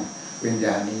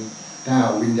ถ้า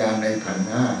วิญญาณในขันธ์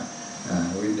ห้า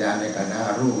วิญญาณในขันธ์ห้า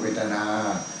รูปเวท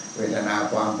นา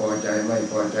ความพอใจไม่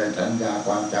พอใจสัญญาค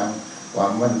วามจำควา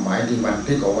มมั่นหมายที่มัน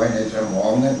ทึกเอาไว้ในสมอ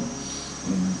งนั้น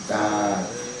ตา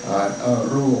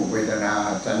รูปเวทนา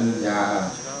สัญญา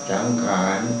สังขา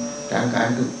ร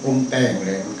คือปรุงแต่งเ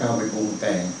ลยมันเข้าไปปรุงแ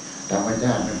ต่งธรรมช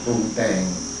าติมันปรุงแต่ง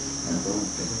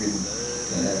เป็น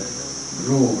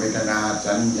รูปเวทนา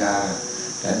สัญญา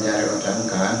สัญญาแล้วก็สัง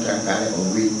ขารสังขารแล้วก็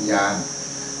วิญญาณ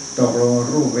ตกลง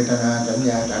รูปเวทนาสัญ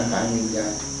ญาสังขารวิญญา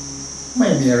ณไม่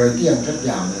มีอะไรเที่ยงสักอ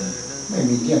ย่างเลยไม่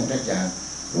มีเที่ยงสักอย่าง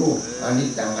รูปอนิจ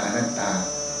จังอนัตตา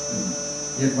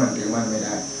ยึดมั่นถือมั่นไม่ไ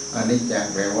ด้อนิจจัง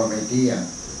แปลว่าไม่เที่ยง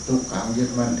ทุกขังยึด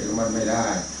มั่นถือมั่นไม่ได้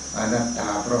อนัตตา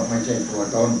เพราะไม่ใช่ตัว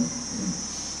ตน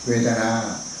เวทนา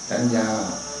สัญญา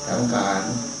สังขาร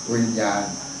วิญญาณ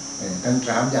ทั้งส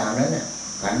ามอย่างนั้นเนี่ย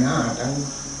ขันธ์ห้าทั้ง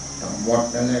หมด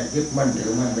นั่นแหละยึดมั่นถื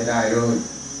อมั่นไม่ได้เลย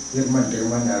ยึดมั่นถือ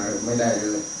มั่นอะไรไม่ได้เล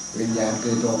ยวิญญาณคื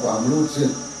อตัวความรู้สึ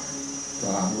กค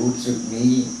วามรู้สึก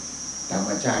นี้ธรรม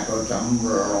ชาติก็สำ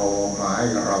รองมาให้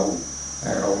เร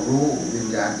ารู้วิญ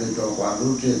ญาณคือตัวความ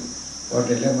รู้สึกพอเส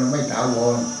ร็จแล้วมันไม่ถาว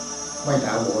ร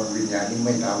วิญญาณนี้ไ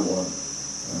ม่ถาวร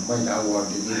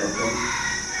ทีนี้เราต้อง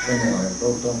เป็นยังไง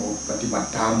ต้องปฏิบัติ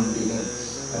ธรรมทีนี้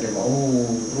อาจจะบอก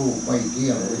รูปไม่เที่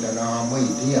ยงเวทนาไม่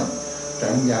เที่ยง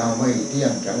สัญญาไม่เที่ย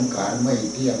งสังขารไม่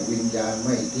เที่ยงวิญญาณไ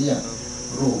ม่เที่ยง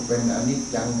รูปเป็นอนิจ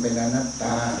จังเป็นอนัตต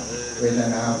าเวท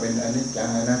นาเป็นอนิจจัง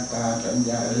อนัตตาสัญ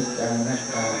ญาอนิจจังอนัต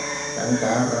ตาสังข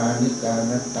ารอนิจจังอ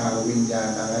นัตตาวิญญาณ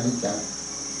อนิจจัง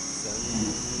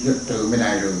ยึดถือไม่ไ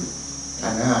ด้เลยขั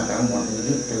นธ์ห้าทั้งหมด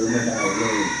ยึดถือไม่ได้เล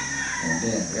ยเ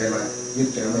นี่ยเรียกว่ายึด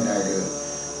ถือไม่ได้เลย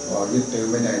พอยึดถือ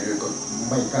ไม่ได้เลยก็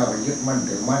ไม่กล้าไปยึดมั่น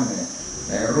ถือมั่นเนี่ยใ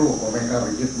นรูปก็ไม่กล้าไป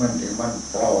ยึดมั่นถือมั่น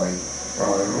ปล่อย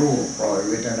รูปปล่อยเ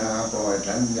วทนาปล่อย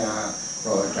สัญญาป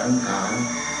ล่อยสังขาร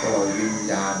ปล่อยวิญ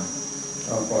ญาณเร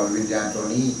าปล่อยวิญญาณตัว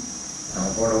นี้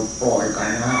พอเราปล่อยขั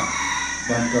นธ์ห้า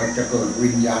มันก็จะเกิดวิ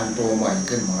ญญาณตัวใหม่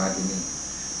ขึ้นมาทีนี้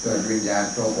เกิดวิญญาณ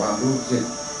ตัวความรู้สึก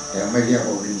แต่ไม่เรียก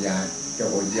ว่าวิญญาณจะ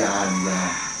ว่าญาณ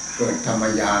เกิดธรรม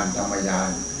ญาณ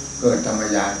เกิดธรรม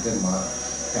ญาณขึ้นมา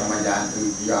ธรรมญาณคือ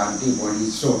ญาณที่บริ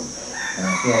สุทธิ์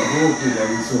ตัวรู้ที่บ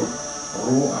ริสุทธิ์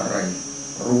รู้อะไร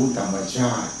รู้ธรรมช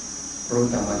าติว่า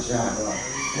ธรรมช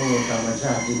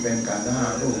าติที่เป็นขันธ์ห้า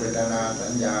รูปเวทนาสั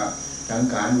ญญาสัง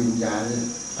ขารวิญญาณ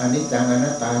อนิจจังอ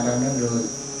นัตตาทั้งนั้นเลย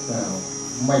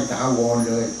ไม่ถาวร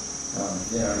เลย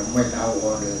เนี่ยไม่ถาว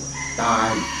รเลยตาย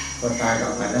ก็ตายกั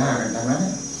บขันธ์ห้ากันทั้งนั้น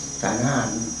ขันธ์ห้า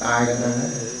ตายกันทั้งนั้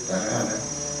นขันธ์ห้านะ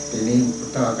ทีนี้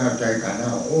ถ้าเข้าใจขันธ์ห้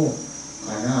า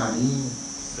ขันธ์ห้านี้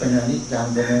เป็นอนิจจัง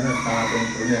เป็นอนัตตาเป็น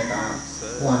สุญญตา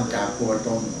ว่างจากตัวต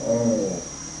น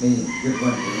นี่ยึด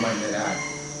มั่นถือมั่นไม่ได้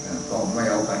ก็ไม่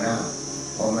เอาขันธ์ห้า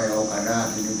พอไม่เอาขันธ์ห้า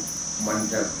ทีนี้มัน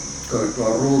จะเกิดตัว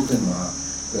รู้ขึ้นมา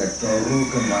ตัวรู้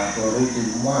ที่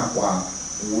มากกว่า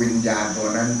วิญญาณตัว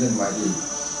นั้นขึ้นมาอีก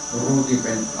รู้ที่เ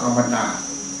ป็นอมตะ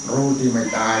รู้ที่ไม่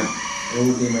ตาย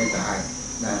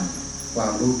นั่นควา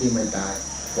มรู้ที่ไม่ตาย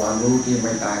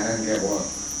นั่นเรียกว่า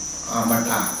อม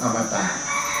ตะ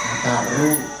ธาตุ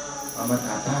รู้อมต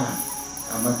ะธา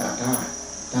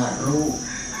ตุ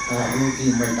รู้ที่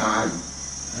ไม่ตาย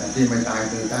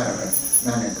คือธาตุอะไร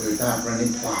นั่นแหละคือธาตุพระนิ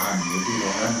พพานอยู่ที่ตร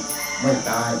งนั้นไม่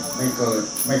ตายไม่เกิด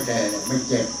ไม่แก่ไม่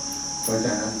เจ็บเพราะฉ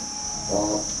ะนั้นพอ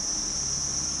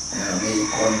มี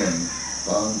คนหนึ่งข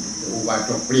องอุบาส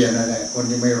กเปลี่ยนนั่นแหละคน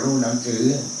ที่ไม่รู้หนังสื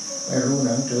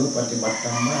อปฏิบัติธร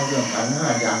รมะเรื่องขันธ์ห้า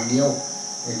อย่างเดียว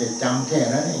จะจำแค่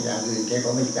นั้นอย่างอื่นแกก็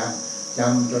ไม่จ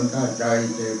ำจนเข้าใจ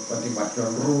จะปฏิบัติจ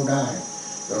นรู้ได้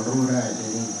ที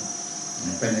นี้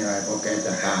เป็นยังไงพอแกจ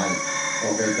ะต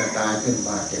ายขึ้นม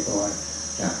าแกก็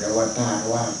อยากจะว่าธาตุ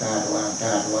ว่างขัน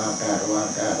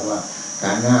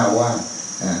ธ์ห้าว่าง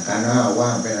ขันธ์ห้าว่า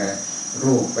งเป็นอะไร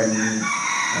รูปเป็น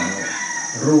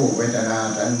รูปเวทนา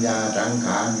สัญญาสังข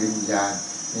ารวิญญาณ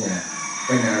เนี่ยเ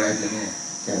ป็นอะไรทีนี้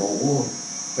แกบอก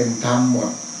เป็นธรรมหมด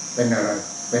เป็นอะไร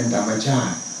เป็นธรรมชา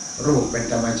ติรูปเป็น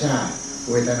ธรรมชาติ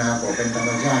เวทนาก็เป็นธรร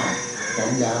มชาติสั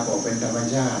ญญาก็เป็นธรรม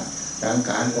ชาติสังข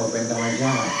ารก็เป็นธรรมช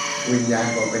าติวิญญาณ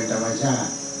ก็เป็นธรรมชาติ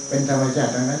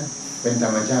ทั้งนั้นเป็นธร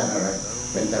รมชาติอะไร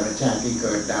เป็นธรรมชาติที่เ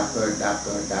กิดดับ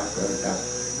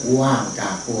ว่างจา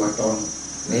กตัวตน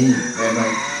นี่เห็นไหม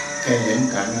แค่เห็น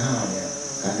ขันธ์ห้าเนี่ย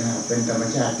ขันธ์ห้าเป็นธรรม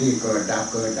ชาติที่เกิดดับ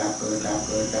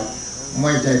ไ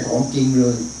ม่ใช่ของจริงเล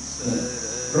ย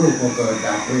รูปก็เกิด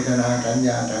ดับเวทนาสัญญ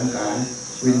าสังขาร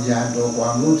วิญญาณตัวควา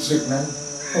มรู้สึกนั้น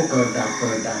ก็เกิดดับ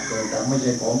ไม่ใ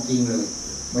ช่ของจริงเลย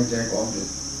ไม่ใช่ของจริง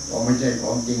พอไม่ใช่ข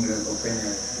องจริงเลยก็เป็น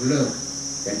เลิก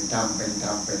เป็นธรรมนี่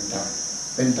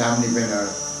เป็นอะไร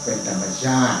เป็นธรรมช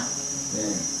าตินี่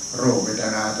รูปเวท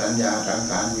นาสัญญาสัง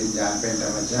ขารวิญญาณเป็นธร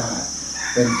รมชา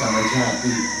ติ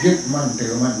ที่ยึดมั่นถื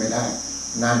อมั่นไม่ได้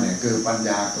นั่นเนี่ยคือปัญญ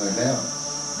าเกิดแล้ว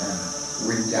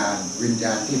วิญญา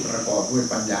ณที่ประกอบด้วย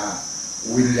ปัญญา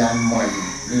วิญญาณใหม่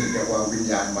นี่จะว่าวิญ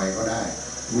ญาณใหม่ก็ได้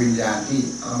วิญญาณที่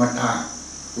อมตะ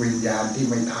วิญญาณที่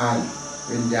ไม่ตาย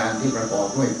วิญญาณที่ประกอบ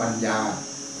ด้วยปัญญา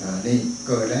นี่เ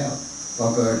กิดแล้วพอ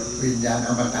เกิดวิญญาณอ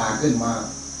มตะขึ้นมา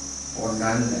คน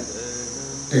นั้น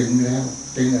ถึงแล้ว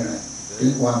ถึงอะไรถึง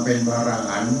ความเป็นพระอร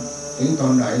หันต์ ถึงตอ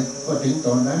นไหนก็ถึงต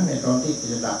อนนั้นในตอนที่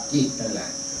จะดับจิตนั่นแหละ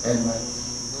เห็นไหม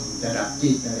จะดับจิ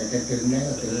ตนั่นแหละจะถึงแล้ว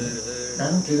ถึงหนั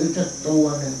งสือสักตัว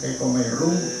หนึ่งแกก็ไม่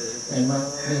รู้เห็นไหม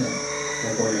นี่แก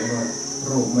ก็เห็นว่า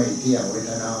รูปไม่เที่ยงเว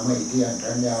ทนาไม่เที่ยง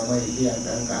สัญญาไม่เที่ยง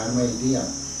สังขารไม่เที่ยง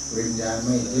วิญญาณไ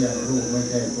ม่เที่ยงรูปไม่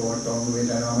ใช่ตัวตนเว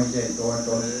ทนาไม่ใช่ตัวต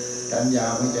นสัญญา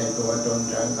ไม่ใช่ตัวตน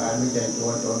สังขารไม่ใช่ตั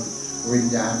วตนวิญ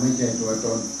ญาณไม่ใช่ตัวต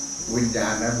นวิญญา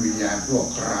ณนั้นวิญญาณชั่ว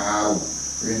คราว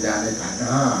วิญญาณในขันธ์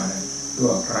ห้านะชั่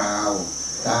วคราว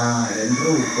ตาเห็น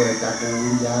รูปเกิดจาก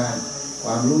วิญญาณคว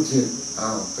ามรู้สึกเอ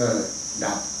าเกิด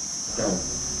ดับจบ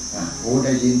หูไ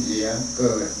ด้ยินเสียงเ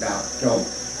กิดดับจบ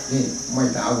นี่ไม่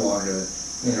ถาวรเลย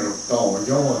นี่เราต่อ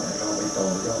ยอดเราไปต่อ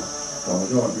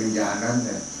ยอดวิญญาณนั้นเ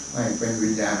นี่ยให้เป็นวิ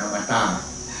ญญาณอมตะ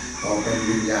พอเป็น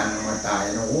วิญญาณอมตะ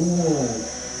นะโอ้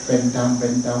เป็นธรรม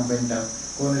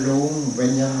คุณลุงเป็น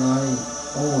ยังไง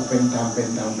โอ้เป็นธรรม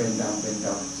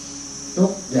ทุ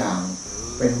กอย่าง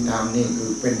เป็นธรรมนี่คื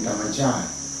อเป็นธรรมชาติ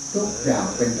ทุกอย่าง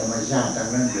เป็นธรรมชาติทั้ง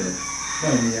นั้นเลยไ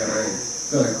ม่มีอะไร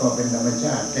เกิดก็เป็นธรรมช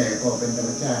าติแก่ก็เป็นธรร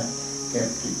มชาติเ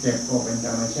จ็บก็เป็นธ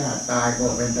รรมชาติตายก็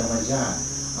เป็นธรรมชาติ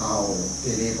เอา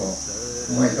ทีนี้ก็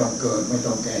ไม่ต้องเกิดไม่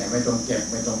ต้องแก่ไม่ต้องเจ็บ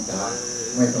ไม่ต้องตาย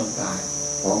ไม่ต้องตาย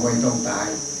ของไม่ต้องตาย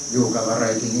อยู่กับอะไร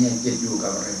ทีนี้จิตอยู่กั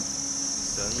บอะไร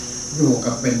อยู่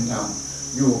กับเป็นธรรม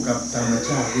อยู่กับธรรมช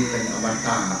าติที่เป็นอมต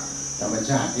ะธรรม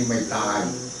ชาติที่ไม่ตาย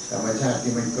ธรรมชาติ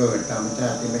ที่ไม่เกิดธรรมชา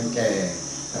ติที่ไม่แก่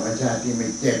ธรรมชาติที่ไม่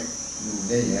เจ็บไ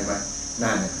ด้เห็นไหม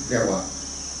นั่นเรียกว่า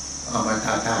อมต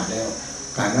ะธาตุแล้ว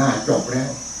ขันธ์ห้าจบแล้ว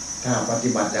ถ้าปฏิ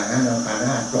บัติอย่างนั้นขันธ์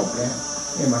ห้าจบแล้ว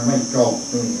นี่มันไม่จบ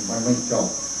นี่มันไม่จบ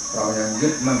เรายังยึ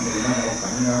ดมั่นถือมั่นเอาขั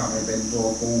นธ์ห้าไม่เป็นตัว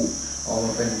กูเอาม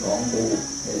าเป็นของกู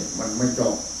มันไม่จ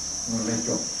บ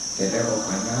แต่แล้วเรา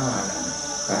ขันธ์ห้า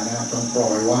ต้องปล่อ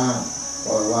ยวาง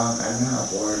ขันธ์ห้า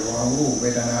ปล่อยวางรูปเว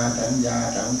ทนาสัญญา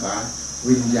สังขาร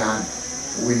วิญญาณ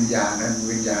นั้น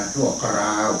วิญญาณชั่วคร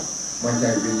าวไม่ใช่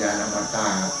วิญญาณอมตะ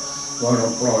พอเรา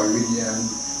ปล่อยวิญญาณ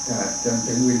จน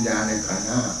ถึงวิญญาณในขันธ์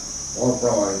ห้าพอป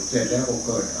ล่อยเสร็จแล้วก็เ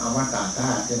กิดอมตะธ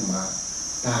าตุขึ้นมา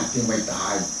ธาตุที่ไม่ตา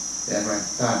ยเห็นไหม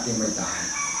ธาตุที่ไม่ตาย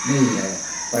นี่แหละ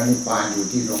ปณิพพานอยู่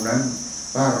ที่ตรงนั้น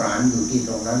พระอรหันต์อยู่ที่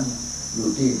ตรงนั้นอยู่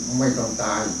ที่ไม่ต้องต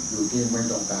ายอยู่ที่ไม่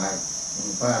ต้องตาย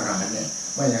พระอรหันต์เนี่ย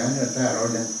ไม่อย่างนั้นถ้าเรา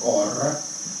ยังก่อรัด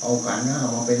เอาขันธ์ห้า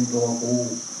มาเป็นตัวกู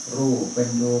รูปเป็น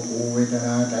ตัวกูเวทน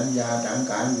าสัญญาสัง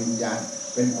ขารวิญญาณ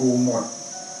เป็นกูหมด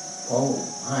เขา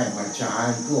ให้มาใช้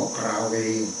ชั่วคราวเอ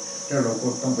งถ้าเราก็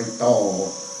ต้องไปต่อ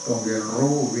ต้องเรียน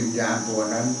รู้วิญญาณตัว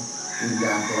นั้นมัน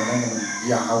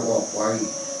ยาวออกไป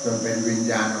จนเป็นวิญ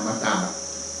ญาณอมตะ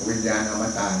วิญญาณอม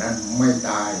ตะนั้นไม่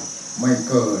ตายไม่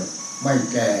เกิดไม่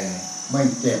แก่ไม่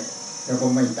เจ็บแล้วก็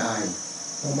ไม่ตาย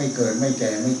ก็ไม่เกิดไม่แก่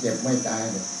ไม่เจ็บไม่ตาย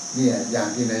เนี่ยอย่าง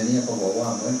ที่ในนี้เขาบอกว่า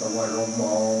เหมือนกับว่าลง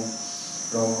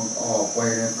ออกไป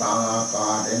ในกลางอาก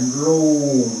าศเห็นโล่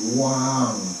งว่า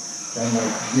งสง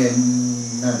บเย็น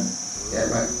นั่นแต่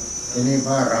ว่าทีนี้พ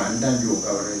ระอรหันต์ท่านอยู่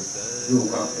กับอะไรอยู่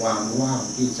กับความว่าง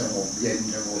ที่สงบเย็น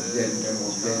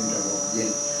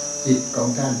จิตของ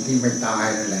ท่านที่ไม่ตาย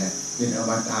นั่นแหละจิตอ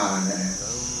มตะนั่นแหละ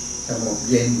สงบ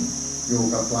เย็นอยู่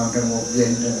กับความสงบเย็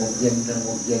น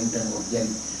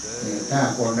ถ้า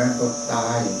คนนั้นก็ตา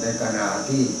ยในขณะ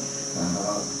ที่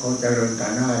เขาเจริญขั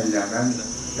นธ์ห้าอย่างนั้น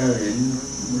ได้เห็น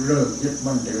เลิกยึด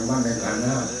มั่นถือมั่นในขันธ์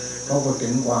ห้าเขาก็ถึ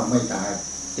งความไม่ตาย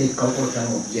จิตเขาก็ส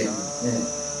งบเย็นนี่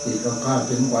จิตเขาเข้า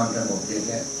ถึงความสงบเย็น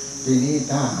แล้วทีนี้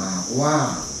ถ้าหากว่า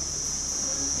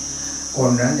ค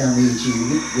นนั้นยังมีชี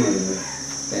วิตอยู่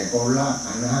แต่ก็ละ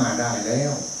ขันธ์ห้าได้แล้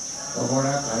วเขาล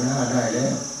ะขันธ์ห้าได้แล้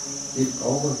วจิตเข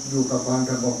าก็อยู่กับความ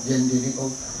สงบเย็นทีนี้เ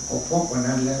ขาพบวัน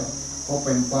นั้นแล้วเขาเ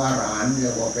ป็นพระอรหันต์เรี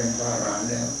ยกว่าเป็นพระอรหันต์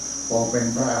แล้วพอเป็น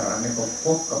พระอรหันต์เนี่ยก็พ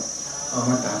บกับอม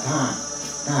ตะธา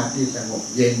ตุที่สงบ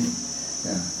เย็นน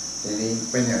ะทีนี้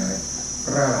เป็นอย่างไรพ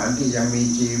ระอรหันต์ที่ยังมี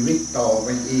ชีวิตต่อไป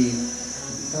อีก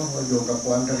ต้องอยู่กับค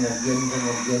วามสงบเย็นไ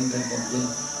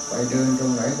ปเดินตร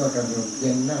งไหนก็สงบเย็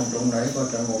นนั่งตรงไหนก็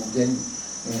สงบเย็น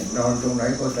นอนตรงไหน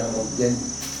ก็สงบเย็น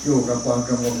อยู่กับความ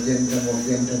สงบเย็น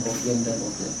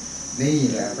นี่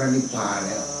แหละพระนิพพานแ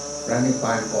ล้วพระนิพพ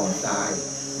านก่อนตาย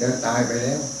แล้วตายไปแ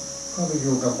ล้วก็ไปอ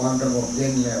ยู่กับความสงบเย็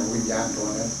นแล้ววิญญาณตัว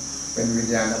นั้นเป็นวิญ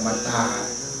ญาณอมตะ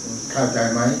เข้าใจ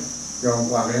ไหมยอม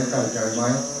ความแล้วเข้าใจไหม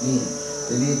นี่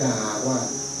ทีนี้ถ้าหากว่า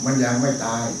มันยังไม่ต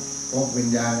ายพบวิญ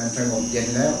ญาณนั้นสงบเย็น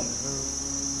แล้ว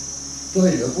ช่วย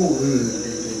เหลือผู้อื่น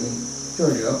ช่ว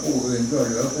ยเหลือผู้อื่น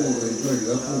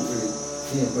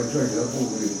นี่ก็ช่วยเหลือผู้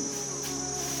อื่น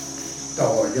ต่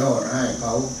อยอดให้เข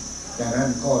าดังนั้น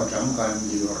ก็สำคัญ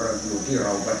อยู่ที่เร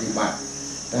าปฏิบัติ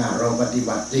ถ้าเราปฏิ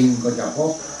บัติจริงก็จะพ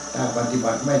บถ้าปฏิ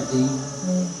บัติไม่จริง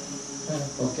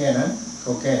ก็แค่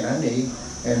นั้นเอง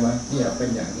เห็นไหมเนี่ยเป็น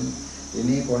อย่างนี้ที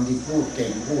นี้คนที่พูดเก่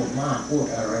งพูดมากพูด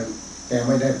อะไร แต่ไ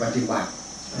ม่ได้ปฏิบัติ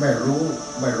ไม่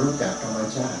รู้จักธรรม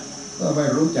ชาติเมื่อไม่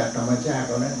รู้จักธรรมชาติ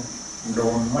ก็นั้นโด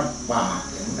นมัดปาก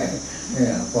อย่างไรเนี่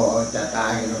ยพอจะตา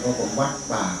ยแล้วก็มัด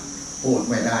ปากพูด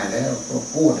ไม่ได้แล้วก็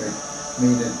พูดมี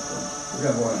แต่เรี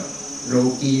ยกว่าโล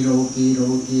กี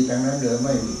ทั้งนั้นเลยไ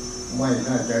ม่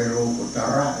น่าใจโลกุต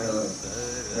ระเลย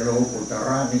โลกุตร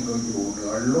ะนี่ก็อยู่เหนื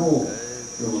อโลก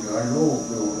อยู่เห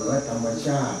นือธรรมช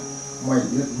าติไม่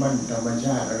ยึดมั่นธรรมช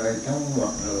าติอะไรทั้งหม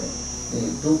ดเลยนี่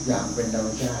ทุกอย่างเป็นธรรม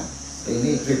ชาติที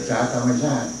นี้ศึกษาธรรมช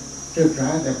าติศึกษา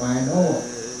แต่ภายนอก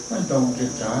มันต้องศึ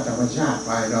กษาธรรมชาติ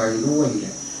ภายในด้วย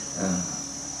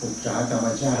ศึกษาธรรม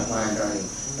ชาติภายใน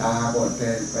ตาบอด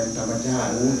เป็นธรรมชาติ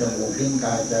หูจมูกลิ้นก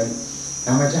ายใจธ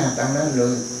รรมชาติทั้งนั้นเล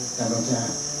ยธรรมชา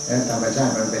ติแล้วธรรมชา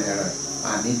ติมันเป็นอะไรอ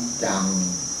นิจจัง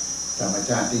ธรรม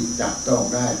ชาติที่จับต้อง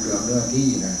ได้เรื่องเนื้อที่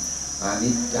นะอนิ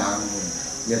จจัง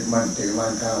ยึดมั่นถือมั่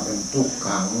นเข้าเป็นทุก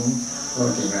ขังก็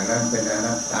สิ่งนั้นเป็นอ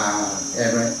นัตตาเห็น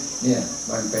ไหมเนี่ย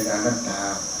มันเป็นอนัตตา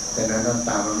เป็นอนัตต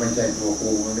ามันไม่ใช่ตัว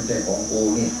กูมันไม่ใช่ของกู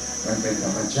นี่มันเป็นธร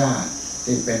รมชาติ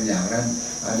ที่เป็นอย่างนั้น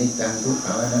อนิจจังทุก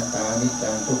ขังอนัตตาอนิจจั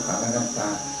งทุกขังอนัตตา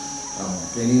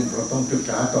ทีนี้เราต้องศึก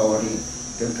ษาต่อดิ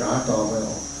ศึกษาต่อไป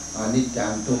อนิจจั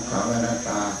งทุกขังอนัตต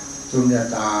าสุญญ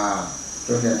ต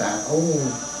าโอ้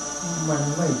มัน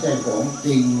ไม่ใช่ของจ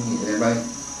ริงเห็นไหม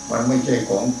มันไม่ใช่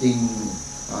ของจริง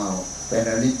เป็น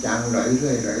อนิจจังไหลเ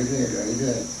รื่อย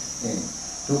นี่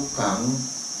ทุกขัง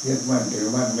ยึดมั่นถือ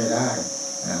มั่นไม่ได้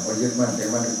พอยึดมั่นถือ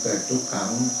มั่นเกิดทุกขัง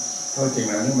เพราะจริง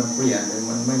แล้วนี่มันเปลี่ยน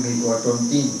มันไม่มีตัวตน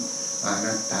จริงอ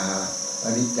นัตตาอ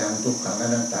นิจจังทุกขังอ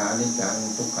นัตตาอนิจจัง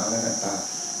ทุกขังอนัตตา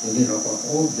ทีนี้เราก็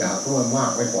อย่าพูดมาก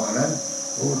ไปกว่านั้น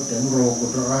พูดถึงโลกุ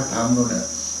ตระธรรมนู่นน่ะ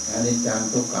อนิจจัง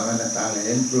ทุกขังอนัตตาเ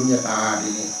ห็นสุญญตาที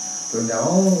นี้สุญญา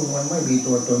มันไม่มี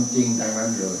ตัวตนจริงทางนั้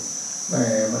นเลย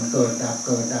มันเกิดดับ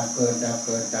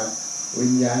วิ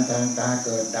ญญาณทางตาเ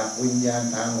กิดดับวิญญาณ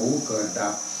ทางหูเกิดดั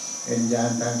บวิญญาณ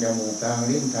ทางจมูกทาง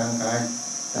ลิ้นทางกาย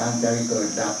ทางใจเกิด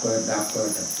ดับ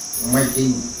ไม่จริ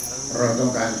งเราต้อ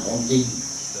งการของจริง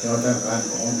เราต้องการ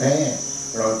ของแท้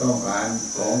เราต้องการ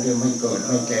ของที่ไม่เกิดไ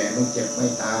ม่แก่ไม่เจ็บไม่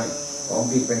ตายของ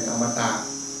ที่เป็นอมตะ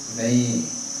นี่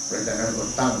เพราะฉะนั้นเรา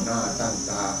ตั้งหน้าตั้ง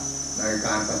ตาในก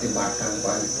ารปฏิบัติทางไป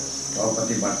เราป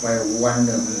ฏิบัติไปวันห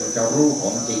นึ่งเราจะรู้ข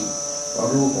องจริงพอ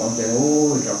รู้ของจริง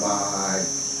สบาย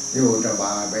อยู่สบ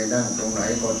ายไปนั่งตรงไหน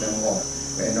ก็สงบ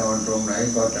ไปนอนตรงไหน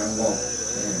ก็สงบ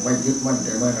ไม่ยึดมั่น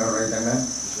ถือมั่นอะไรดังนั้น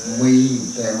มี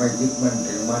แต่ไม่ยึดมั่น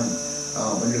ถือมั่น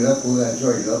มันเหลือเพื่อช่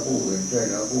วยเหลือผู้อื่นนี่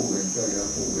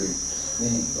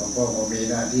หลวงพ่อก็มี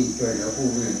หน้าที่ช่วยเหลือผู้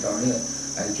อื่นตอนนี้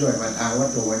ช่วยมาทางวัต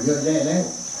ถุเยอะแยะแล้ว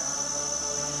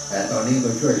แต่ตอนนี้ก็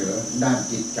ช่วยเหลือด้าน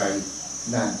จิตใจ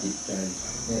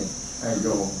นี่ให้โย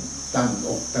มตั้งอ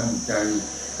กตั้งใจ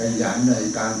ขยันใน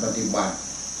การปฏิบัติ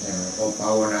ก็ภา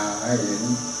วนาให้เห็น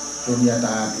สุญญต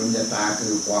าคื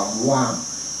อความว่าง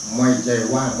ไม่ใช่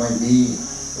ว่างไม่มี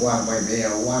ว่าง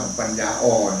ปัญญา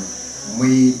อ่อน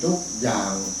มีทุกอย่า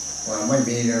งว่าไม่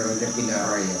มีเราจะกินอะ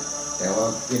ไรแต่ว่า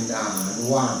กินอาหาร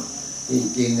ว่างที่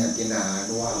กินกินอาหาร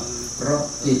ว่างเพราะ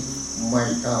จิตไม่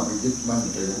เข้าไปยึดมั่น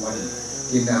ถือมั่น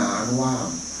กินอาหารว่าง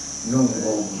นุ่ง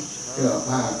ห่มเสื้อ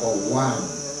ผ้าก็ว่าง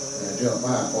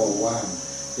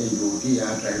ที่อยู่ที่อ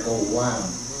าศัยก็ว่าง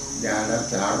ยารัก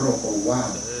ษาโรคก็ว่าง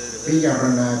พิจาร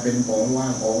ณาเป็นของว่า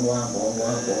ง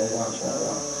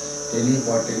ทีนี้พ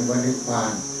อถึงวันนิพพ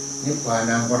าน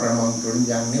นามปรมังสุญ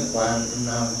ญังนิพพาน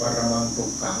นามปรมังทุ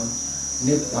กขัง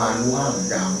นิพพานว่าง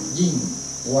อย่างยิ่ง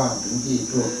ว่างถึงที่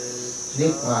สุดนิ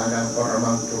พพานังปร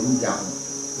มังสุญญัง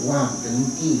ว่างถึง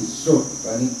ที่สุด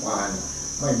นิพพาน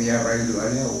ไม่มีอะไรเหลือ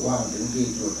แล้วว่างถึงที่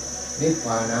สุดนิพพ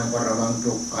านังปรมัง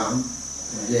ทุกขัง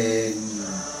เย็น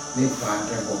นิพพาน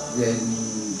สงบเย็น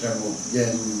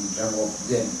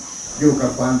อยู่กั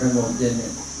บความสงบเย็น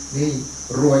นี่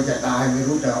รวยจะตายไม่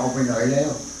รู้จะเอาไปไหนแล้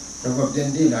วสงบเย็น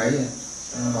ที่ไหน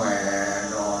แหม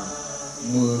นอน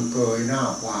มือเกยหน้า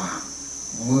ผาก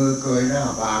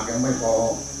ยังไม่พอ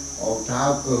เอาเท้า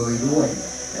เกยด้วย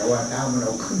แต่ว่าเท้ามันเอ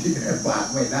าขึ้นที่หน้าผาก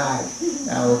ไม่ได้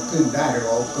เอาขึ้นได้แต่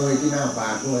เอาเกยที่หน้าผา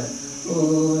กด้วย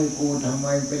กูทำไม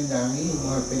เป็นอย่างนี้ม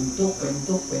าเป็นทุกข์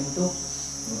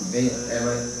นี่แต่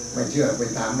ไม่เชื่อไป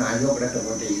ถามนายกรัฐม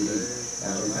นตรีเลย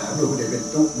ไปถามดูจะเป็น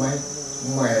ทุกข์ไหม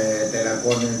แหมแต่ละค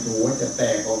นหัวจะแต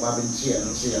กออกมาเป็นเสี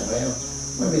ยงแล้ว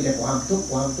ไม่มีแต่ความทุกข์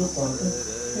ความทุกข์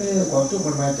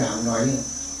มันมาจากไหน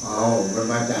มัน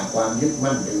มาจากความยึด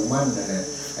มั่นถือมั่นนั่นแหละ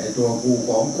ไอ้ตัวกูข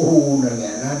องกูนั่นแหล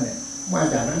ะนั่นเนี่ยมา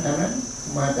จากนั้น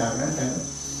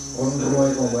คนรวย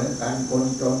ก็เหมือนกันคน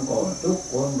จนก็ทุกข์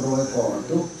คนรวยก็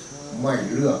ทุกข์ไม่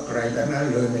เลือกใครทั้งนั้น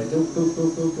เลยไม่ทุกข์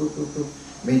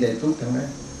มีแต่ทุกข์ทั้งนั้น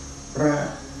พระ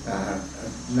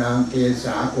นางเกษ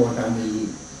าโคตมี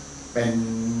เป็น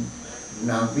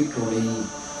นางภิกษุณี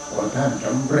พอท่านส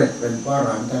ำเร็จเป็นพระอร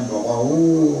หันต์ท่านบอกว่าโอ้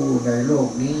ในโลก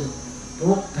นี้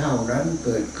ทุกข์เท่านั้นเ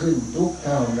กิดขึ้นทุกข์เ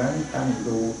ท่านั้นตั้งอ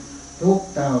ยู่ทุกข์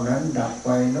เท่านั้นดับไป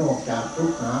นอกจากทุ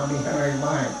กข์หามีอะไรไ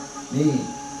ม่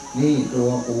นี่ตั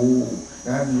วกู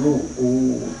นั่นลูกกู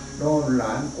โน่นหล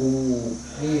านกู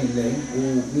นี่เหลนกู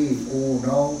พี่กู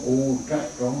น้องกูทรัพ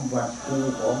ย์สมบัติกู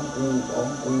ของกู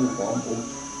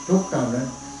ทุกข์เท่านั้น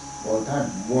พอท่าน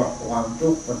หมดความทุ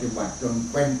กข์ปฏิบัติจน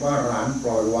เป็นพระอรหันต์ป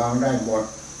ล่อยวางได้หมด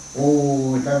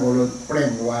ท่านก็เลยเปล่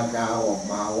งวาจาออก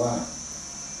มาว่า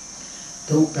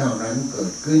ทุกเท่านั้นเกิ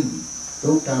ดขึ้น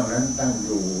ทุกเท่านั้นตั้งอ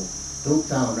ยู่ทุก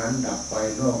เท่านั้นดับไป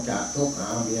นอกจากทุกหา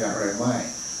มีอะไรไม่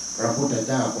พระพุทธ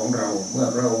เจ้าของเราเมื่อ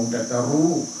พระองค์จะ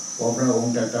รู้พอพระอง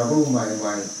ค์จะรู้ให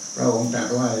ม่ๆพระองค์ตรัส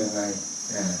ว่ายังไง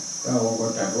พระองค์ก็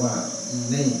ตรัสว่า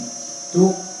นี่ทุ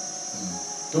ก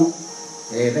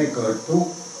เหตุได้เกิดทุก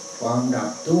ความดั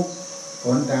บทุกผ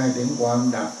ลตายถึงความ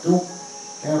ดับทุก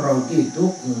แค่เราที่ทุ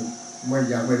กไม่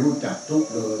อยากไม่รู้จักทุก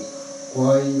เลยคอ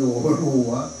ยอยู่บนหั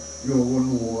ว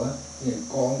เนี่ย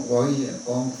กองไ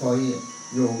ฟ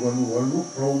อยู่บนหัวลุก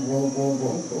โผล่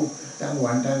ทั้ง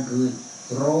วันทั้งคืน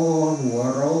ร้อนหัว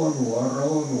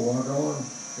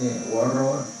นี่หัวร้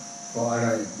อนเพราะอะไร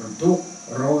มันทุกข์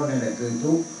ร้อนนี่แหละคือ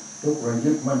ทุกข์เรา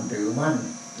ยึดมั่นถือมั่น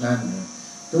นั่น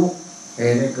ทุกข์เห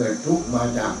ตุให้เกิดทุกข์มา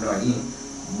จากไหน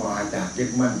มาจากยึด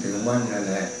มั่นถือมั่นนั่น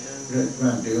แหละยึด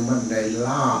มั่นถือมั่นในล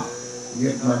าภยึ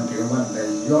ดมั่นถือมั่นใน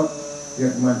ยศยึ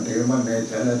ดมั่นถือมั่นใน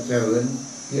สรรเสริญ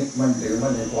ยึดมั่นถือมั่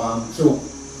นในความสุข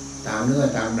ตามเนื้อ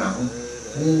ตามหนัง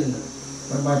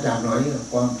มันมาจากไหน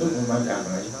ความทุกข์มันมาจากไ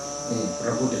หนนี่พร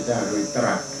ะพุทธเจ้าเลยต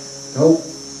รัสทุกข์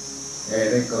เหตุ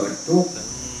ได้เกิดทุกข์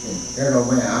ถ้าเราไ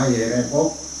ม่หาเหตุได้พบ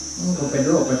มันก็เป็นโ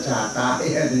รคประสาทตาย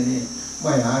อะไรนี่ไ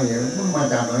ม่หาเหตุมันมา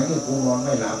จากไหนนี่กูนอนไ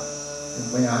ม่หลับ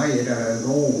ไม่หาเหตุอะไร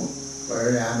รู้เว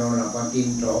ลานอนหลับมากิน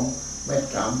2 เม็ด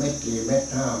 3 เม็ด 4 เม็ด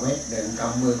 5 เม็ด1 ก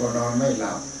ำมือก็นอนไม่ห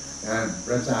ลับป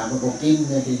ระสาทมันก็กิน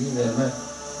ในทีนี้เลยไหม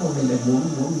มันมีแต่หมุน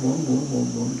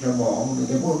สมองมี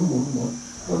แต่หมุน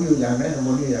อยู่อย่างนั้นห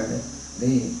มุนอยู่อย่างนี้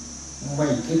นี่ไม่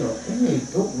คิดหรอก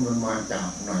ทุกข์มันมาจาก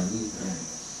ไหน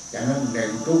จากนั้นหนึ่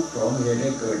งทุกข์2เหตุได้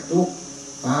เกิดทุกข์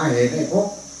หาเหตุให้พบ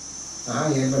หา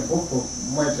เหตุไม่พบ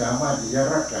ไม่สามารถที่จะ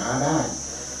รักษาได้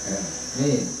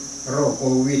นี่โรคโค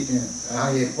วิดเนี่ยหา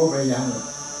เหตุพบไปยัง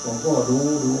ผมก็ดู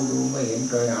ไม่เห็น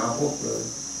เคยหาพบเลย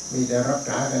มีแต่รักษ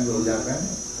ากันอยู่อย่างนั้น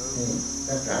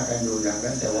รักษากันอยู่อย่าง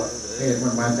นั้นแต่ว่าเหตุมั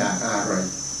นมาจากอะไร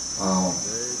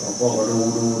ผมก็ดู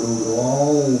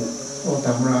ท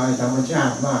ำลายธรรมชา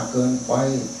ติมากเกินไป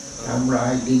ทำลา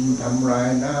ยดินทำลาย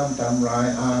น้ำทำลาย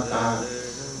อากาศ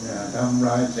ทำล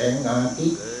ายแสงอาทิ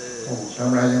ตย์ท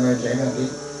ำลายยังไงแสงอาทิต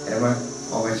ย์แต่ว่า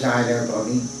ออกมาใช้แล้วตอน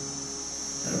นี้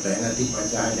แสงอาทิตย์มา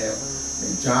ใช้แล้ว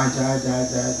ใช้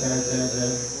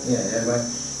เนี่ยเห็นไหม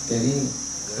ทีนี้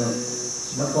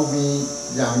มันก็มี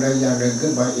อย่างใดอย่างหนึ่งขึ้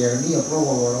นมาเองนี่เพราะ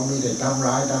ว่าเรามีแต่ทำล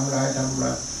าย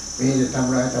มีแต่ท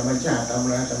ำลายธรรมชาติ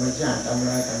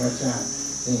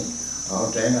นี่เอา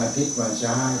แสงอาทิตย์มาใ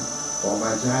ช้พอม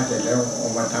าใช้เสร็จแล้วเอา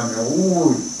มาทำแล้ว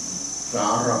สา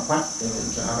รพัด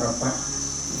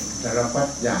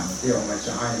อย่างที่เอามาใ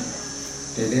ช้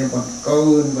ทีนี้มันเกิ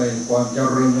นไปความเจ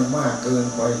ริญมันมากเกิน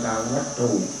ไปทางวัต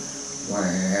ถุแหม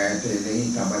ทีนี้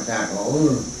ธรรมชาติบอก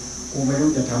กูไม่รู้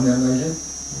จะทำยังไงเลย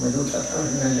ไม่รู้จะทำ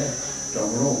ยังไงเลยส่ง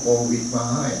โรคโควิดมา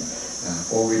ให้โ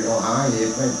ควิดเราหาเห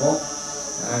ตุไม่พบ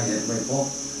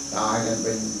ตายกัน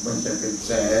มันจะเป็นแ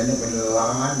สนเป็นล้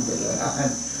าน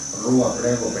รวบแ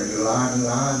ล้วก็เป็นล้าน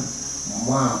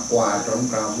มากกว่าสง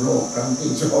ครามโลกครั้ง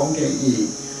ที่2ได้อีก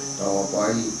ต่อไป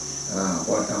พ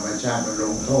อธรรมชาติมันล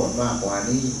งโทษมากกว่า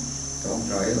นี้สง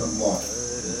สัยมันห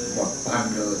มดพัน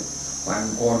เลยพัน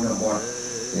คนหมด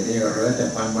ทีนี้เหลือแต่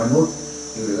พันมนุษย์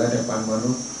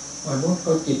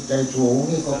ก็จิตใจสูง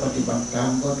นี่ก็ปฏิบัติธรรม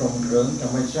ก็ตรงเถิงธร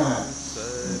รมชาติ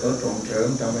ก็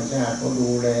ดู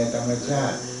แลธรรมชา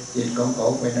ติจิตของเขา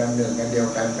เป็นอันหนึ่งกันเดียว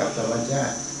กันกับธรรมชา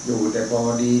ติอยู่แต่พอ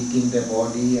ดีกินแต่พอ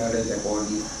ดีอะไรแต่พอ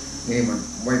ดีนี่มัน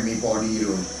ไม่มีพอดีเล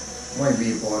ย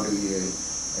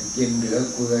กินเหลือ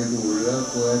เฟืออยู่เหลือ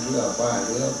เฟือเสื้อผ้าเห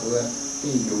ลือเฟือ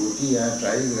ที่อยู่ที่อา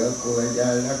ศัยเหลือเฟือยา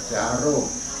รักษาโรค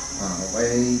ไป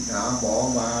หาหมอ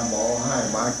มาหมอให้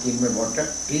มากินไปหมดสัก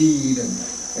ทีหนึ่ง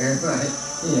เห็นไหม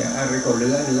นี่อะไรก็เหลื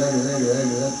อเฟือ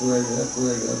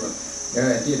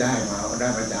ที่ได้มา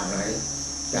จากไหน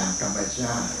จากธรรมช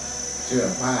าติเสื้อ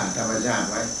ผ้าธรรมชาติ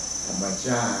ไหมธรรมช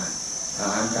าติอา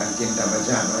หารการกินธรรม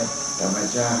ชาติไหมธรรม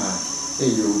ชาติที่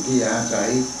อยู่ที่อาศัย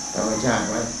ธรรมชาติ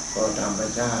ไหมก็ธรรม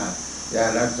ชาติยา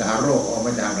รักษาโรคออกม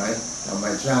าจากไหนธรรม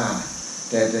ชาติ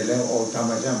แต่แล้วธรร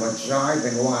มชาติมันใช้เป็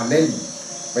นว่าเ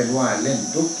ล่น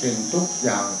ทุกสิ่งทุกอ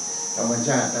ย่างธรรมช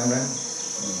าติทั้งนั้น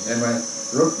เห็นไหม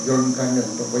รถยนต์คันหนึ่ง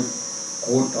ต้องไป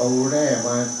ขุดเอาแร่ม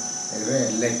าแร่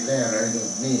เหล็กแร่อะไร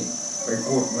นี่ไป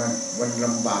พูดมันล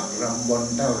ำบากลำบน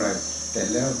เท่าไหร่แต่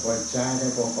แล้วพอใช้ได้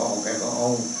พอเก่าแกก็เอา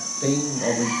ทิ้งเอ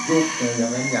าไปจุกอย่า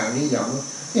งนั้นอย่างนี้อย่างนี้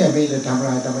เนี่ยมีแต่ทำล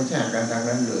ายธรรมชาติกันทาง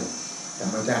นั้นเลยธร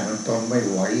รมชาติมันทนไม่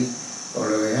ไหวก็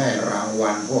เลยให้รางวั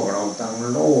ลพวกเราทั้ง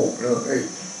โลกเลย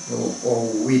โรคโค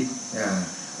วิด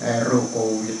โรคโค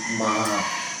วิดมา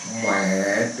แหม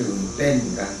ตื่นเต้น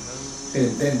กันตื่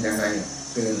นเต้นยังไง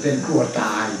ตื่นเต้นกลัวต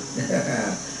าย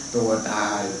ตัวตา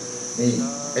ยนี่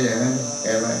เป็นอย่างนั้นแก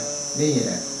ไหมนี่แห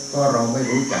ละก็เราไม่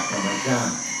รู้จักธรรมชา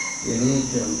ติทีนี้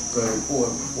เคยพูด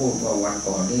เมื่อวัน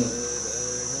ก่อนนี่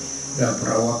เรื่องพ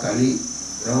ระวกาลิ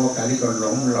ก็หล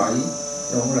งไหล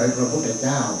พระพุทธเ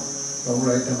จ้าหลงไหล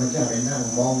ธรรมชาติไปนั่ง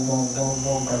มอง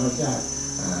ธรรมชาติ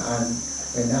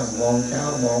ไปนั่งมองเช้า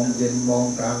มองเย็นมอง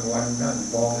กลางวันนั่ง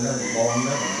มอง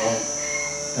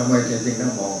ทำไมแกจึงนั่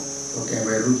งมองเพราะแกไ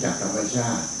ม่รู้จักธรรมชา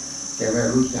ติแกไม่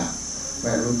รู้จัก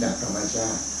ธรรมชา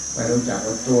ติไม่รู้จัก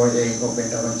ว่าตัวเองก็เป็น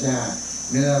ธรรมชาติ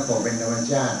เนื้อก็เป็นธรรม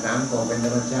ชาติน้ำก็เป็นธ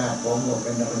รรมชาติผมก็เ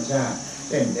ป็นธรรมชาติ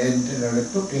เส้นเอ็นอะไร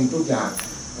ทุกสิ่งทุกอย่าง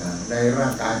ในร่า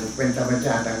งกายเป็นธรรมช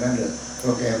าติดังนั้นเลยเพรา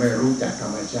ะแกไม่รู้จักธร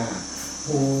รมชาติโ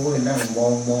อ้ยนั่งมอ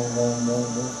ง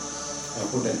พระ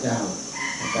พุทธเจ้า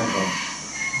ท่านก็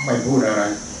ไม่พูดอะไร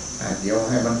เดี๋ยว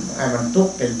ให้มันทุก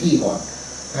ข์เต็มที่ก่อน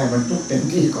ให้มันทุกข์เต็ม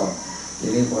ที่ก่อนที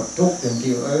นี้พอทุกข์เต็ม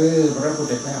ที่พระพุท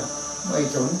ธเจ้าไม่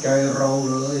สนใจเรา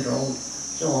เลยเรา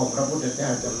ชอบพระพุทธเจ้า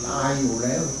จะตายอยู่แ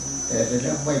ล้วแต่แ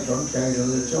ล้วไม่สนใจเล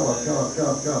ยชอบ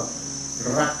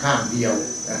รักข้างเดียว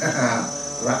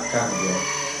รักข้างเ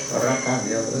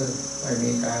ดียวไม่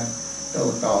มีการโต้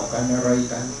ตอบกันอะไร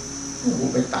กันกู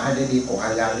ไปตายได้ดีกว่า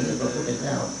อย่างนี้พระพุทธเ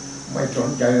จ้าไม่สน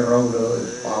ใจเราเลย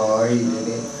ไป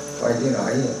นี่ไปที่ไหน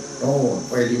โน่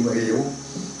ไปดิมหิว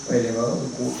ไปเลยว่า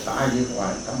กูตายดีกว่า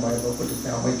ทำไมพระพุทธเ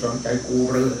จ้าไม่สนใจกู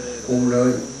เล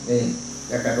ยนี่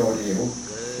จะกระโดดหิว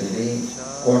ทีนี้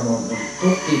คนมันทุ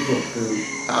กข์ที่สุดคือ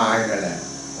ตายนั่นแหละ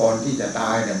ก่อนที่จะต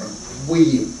ายเนี่ยมัน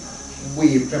วี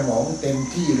บสมองเต็ม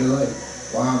ที่เลย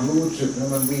ความรู้สึกนั้น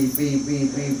มันวีบ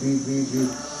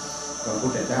พระพุ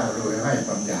ทธเจ้าเลยให้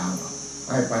ปัญญา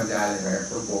อย่างไร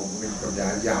พระองค์มีปัญญา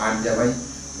ญาณใช่ไหม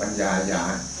ปัญญาญา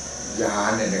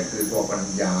ณเนี่ยคือตัวปัญ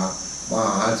ญาม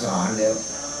หาศาลแล้ว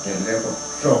เห็นแล้วก็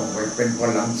ส่งไปเป็นพ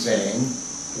ลังแสง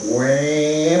แว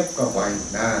บเข้าไป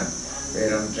นั่นเป็นพ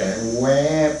ลังแสงแว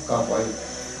บเข้าไป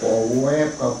พอแวบ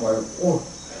เข้าไปโอ้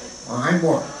หายหม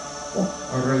ดโอ้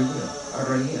อะไรเ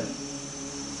นี่ย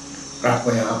กลับไป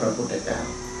หาพระพุทธเจ้า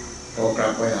พอกลั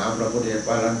บไปหาพระพุทธเจ้า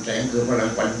พลังแสงคือพลั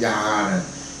งปัญญานะ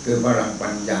คือพลังปั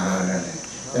ญญานั่นแหละ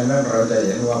ดังนั้นเราจะเ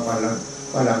ห็นว่าพ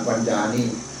ลังปัญญานี่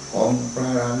ของพระ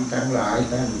อรหันต์ทั้งหลาย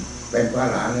ท่านเป็นพระอ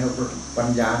รหันต์แล้วปัญ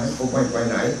ญานั้นก็ไม่ไป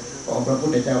ไหนของพระพุท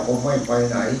ธเจ้าก็ไม่ไป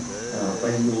ไหนไป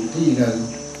อยู่ที่หนึ่ง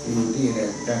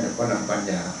นั่นพลังปัญ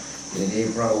ญาทีนี้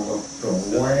พระองค์ก็ส่ง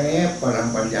แวบพลัง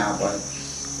ปัญญาไป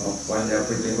ปัญญาเ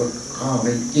ป็นสิ่งก็เข้าใน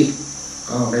จิตเ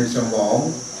ข้าในสมอง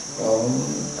ของ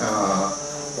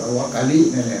พระวกาลิ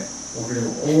นั่นแหละบอกเลย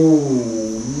โอ้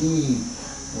นี่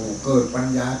เกิดปัญ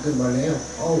ญาขึ้นมาแล้ว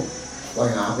ไป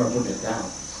หาพระพุทธเจ้า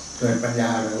เกิดปัญญา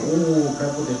เลยโอ้พระ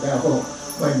พุทธเจ้าก็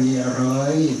ไม่มีอะไร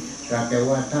แต่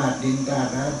ว่าธาตุดินธาตุ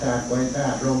น้ำธาตุไฟธา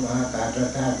ตุลมอากาศ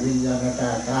ธาตุวิญญาณธ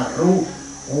าตุรู้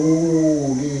โอ้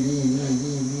นี่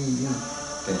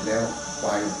เสร็จแล้ว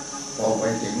พอไป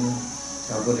ถึงพ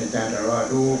ระพุทธเจ้าตรัสว่า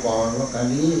ดูก่อนว่าการ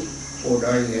นี้ผู้ใด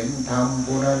เห็นธรรม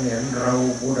ผู้นั้นเห็นเรา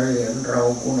ผู้ใดเห็นเรา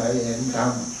ผู้ไหนเห็นธรร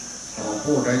ม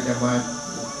ผู้ใดจะมา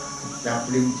จับ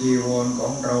ดึงจีวรขอ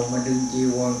งเรามาดึงจี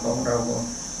วรของเรา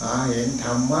หาเห็นธร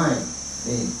รมไม่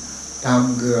นี่ธรรม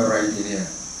คืออะไรทีเนี่ย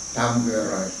ธรรมคืออะ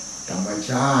ไรธรรม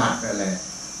ชาตินั่นแหละ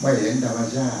ไม่เห็นธรรม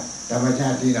ชาติ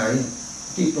ที่ไหน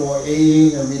ที่ตัวเอง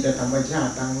มีแต่ธรรมชา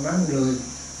ติทั้งนั้นเลย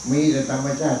มีแต่ธรรม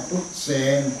ชาติทุกเซล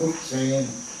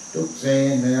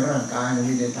ล์ในร่างกาย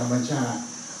มีแต่ธรรมชาติ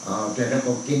แต่แล้ว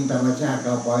ก็กินธรรมชาติเ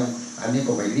ข้าไปอันนี้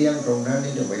ก็ไปเลี้ยงตรงนั้น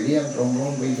นี่ก็ไปเลี้ยงตรงโน้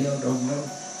นไปเลี้ยงตรงนั้น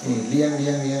นี่เลี้ยง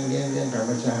ธรร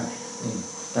มชาตินี่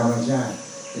ธรรมชาติ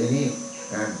ทีนี้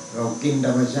เรากินธ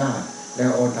รรมชาติแล้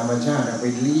วเอาธรรมชาติไป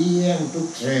เลี้ยงทุก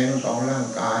เซลล์ของร่าง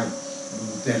กาย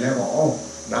เสร็จแล้วก็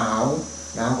หนาว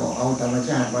ก็เอาธรรม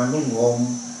ชาติมานุ่งห่ม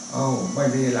ไม่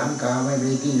มีหลังคาไม่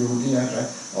มีที่อยู่ที่อาศัย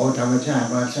เอาธรรมชาติ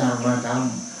มาสร้างมาท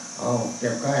ำเก็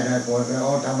บไข้ได้ป่วยเอ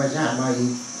าธรรมชาติมาอี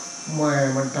ก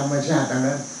มันธรรมชาติทั้ง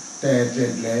นั้นแต่เสร็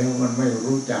จแล้วมันไม่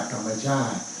รู้จักธรรมชา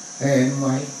ติเห็นไหม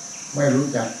ไม่รู้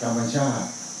จักธรรมชาติ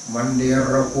มันเน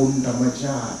รคุณธรรมช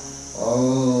าติ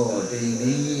ที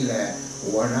นี้แหละ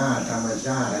หัวหน้าธรรมช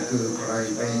าติคือใคร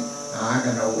ไปหากั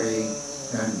นเอาเอง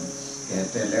นั่นแต่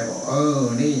เสร็จแล้ว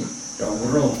นี่ส่ง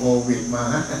โรคโควิดมา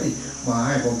ใ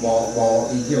ห้ผมบอก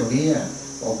อีเที่ยวนี้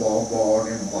บเ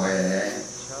นี่ยแหม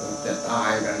จะตา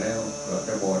ยกันแล้วจ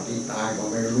ะบอดที่ตายก็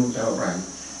ไม่รู้เท่าไหร่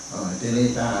ทีนี้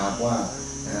ถ้าหากว่า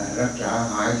รักษา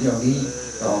หายเที่ยวนี้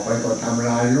ต่อไปก็ทำล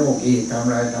ายโลกอีกท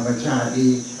ำลายธรรมชาติอี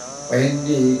กเป็น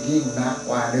อีกยิ่งหนัก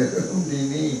กว่าเดิมที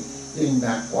นี้ยิ่งห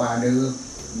นักกว่าเดิม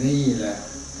นี่แหละ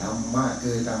ธรรมะ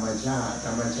คือธรรมชาติธ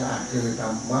รรมชาติคือธร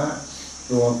รมะ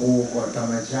ตัวกูก็ธร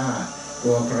รมชาติ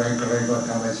ตัวใครก็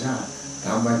ธรรมชาติธ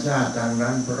รรมชาติดัง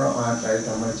นั้นเพราะอาศัย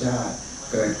ธรรมชาติ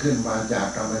เกิดขึ้นมาจาก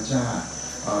ธรรมชาติ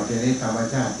ทีนี้ธรรม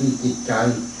ชาติที่จิตใจ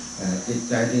จิต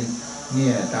ใจที่เนี่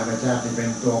ยธรรมชาติที่เป็น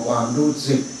ตัวความรู้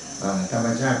สึกธรรม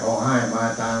ชาติเอาให้มา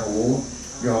ทางหู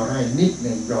หยอดให้นิดห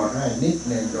นึ่งหยอดให้นิด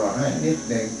หนึ่งหยอดให้นิด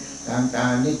หนึ่งทางตา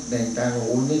นิดหนึ่งทาง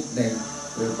หูนิดหนึ่ง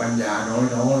คือปัญญา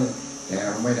น้อยๆแต่เร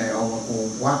าไม่ได้เอามาคูณ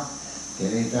วัดที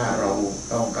นี้ถ้าเรา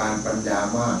ต้องการปัญญา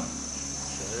มาก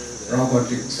เราก็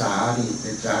ศึกษา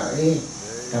ศึกษา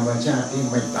ธรรมชาติที่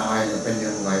ไม่ตายเป็น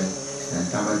ยังไง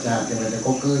ธรรมชาติที่มัน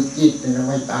ก็คือจิตมัน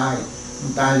ไม่ตายมั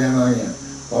นตายยังไง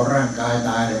พอร่างกาย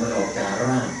ตายเนี่ยมันออกจาก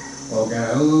ร่างออกจาก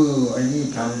ไอ้นี่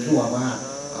ทำชั่วมาก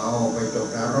เอาไปตก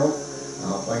นรกเอ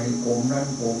าไปกลุ่มนั้น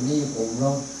กลุ่มนี้กลุ่ม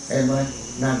นั้นเห็นไหม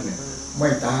นั่นเนี่ยไม่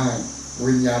ตาย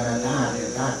วิญญาณธาตุเนี่ย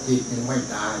ธาตุจิตยังไม่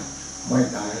ตายไม่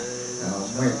ตาย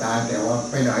ไม่ตายแต่ว่า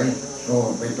ไปไหนโน่น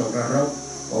ไปตกนรก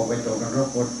พอไปตกนรก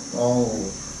ก็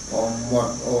พอหมด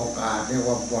โอกาสเรียก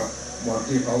ว่าหมด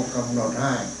ที่เขากำหนดใ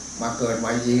ห้มาเกิดให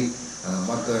ม่อีก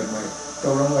มาเกิดใหม่ต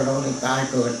กลงว่าเราตาย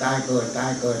เกิด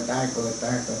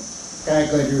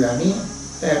อยู่อย่างนี้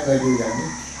แต่เกิดอยู่อย่างนี้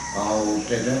เอาเ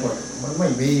สร็จแล้วมันไม่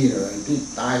มีเลยที่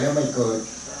ตายแล้วไม่เกิด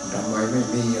ทำไมไม่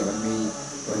มีมันมี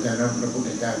เพราะฉะนั้นพระพุทธ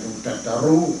เจ้าจึงตรัส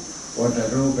รู้ตรัส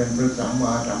รู้เป็นพระสัมม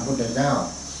าสัมพุทธเจ้า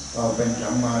ก็เป็นสั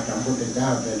มมาสัมพุทธเจ้า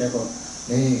เสร็จแล้วก็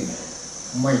นี่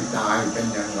ไม่ตายเป็น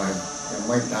ยังไงยังไ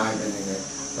ม่ตายเป็นยังไง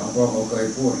หลวงพ่อเขาเคย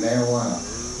พูดแล้วว่า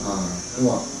พ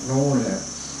วกโน้นแหละ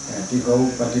ที่เขา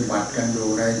ปฏิบัติกันอยู่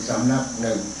ในสำนักห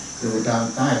นึ่งอยู่ทาง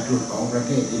ใต้สุดของประเ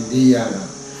ทศอินเดียนะ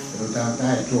อยู่ทางใต้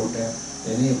สุดเนี่ย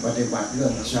ทีนี้ปฏิบัติเรื่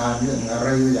องฌานเรื่องอะไร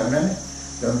อยู่อย่างนั้น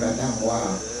จนกระทั่งว่า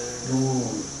ดู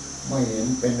ไม่เห็น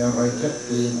เป็นอะไรสัก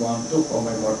ทีความทุกข์ก็ไ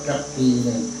ม่หมดสักที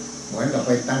นึงเหมือนกับไ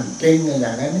ปตั้งเก่งอย่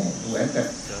างนั้นเหมือนกับ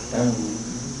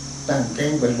ตั้งเก่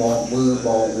งไปบอกเบอร์บ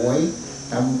อกหวย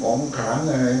ทำของขลัง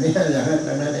อะไรเนี่ยอย่างนั้น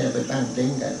ไปตั้งเก่ง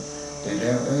กันแต่แ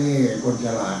ล้วคนฉ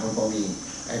ลาดมันก็มี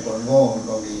ไอ้คนโง่มัน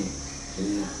ก็มีที่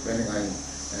เป็นยังไง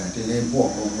ทีนี้พวก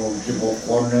หนุ่มๆ16 ค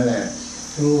นนั่นแหละ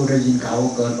ได้ยินข่าว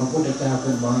เกิดพระพุทธเจ้า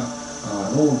ขึ้นมา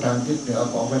นู่นทางทิศเหนือ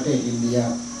ของประเทศอินเดีย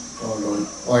ก็เลย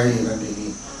ไปกันทีนี้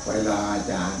เวลาอา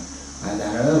จารย์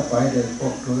ไปเถอะพว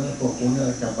กคุณ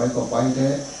จะไปก็ไปเถอ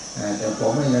ะแต่ผ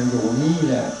มยังอยู่นี่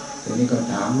แหละทีนี้ก็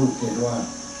ถามลูกศิษย์ว่า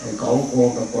ไอ้เขาโค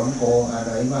กับขนโคอะไ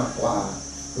รมากกว่า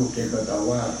ลูกศิษย์ก็ตอบ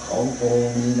ว่าเขาโค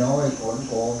มีน้อยขนโ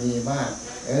คมีมาก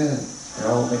เร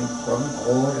าเป็นขนโค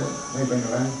ไม่เป็น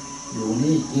ไรอยู่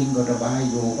นี่กินก็สบาย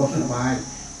อยู่ก็สบาย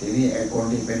ทีนี้ไอ้คน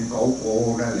ที่เป็นเขาโค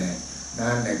นั่นแหละ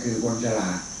คือคนฉล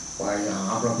าดไปหา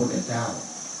พระพุทธเจ้า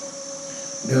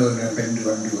เดินเป็นเดื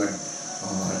อน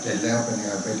เสร็จแล้วเป็นไง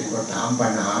ไปถึงก็ถามปั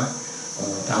ญหา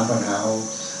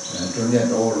จุลย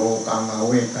โตโลกังอ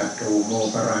เวกัตโตโม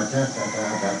กราชสัต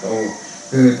ตาโต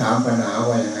คือถามปัญหา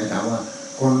ว่าอย่างไรถามว่า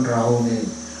คนเรานี่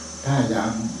ถ้าอยา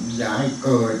กให้เ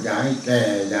กิดอยากให้แก่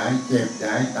อยากให้เจ็บอยา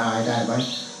กให้ตายได้ไหม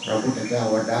พระพุทธเจ้า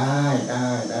ว่าได้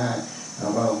เรา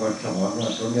ก็สอนว่า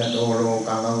จุลยโตโล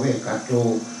กังอเวกัตโต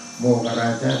โมกรา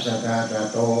ชสัตตา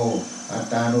โตอัต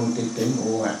ตานุติติงโอ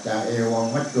อัจจาเอวัง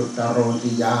วัจจุตตโร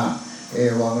ติยาเอ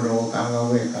วังโลกังอ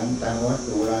เวกันตังวัต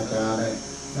ถุราชาเลย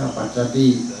นาปัจจติ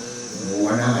หัว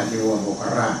หน้าที่ว่าโมก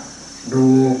ราชดู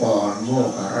ก่อนโม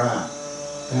กราช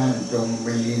ท่านจง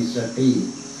มีสติ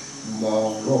มอง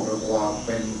โลกด้วยความเ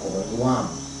ป็นของว่าง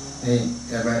นี่ใ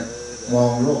ช่ไหมมอ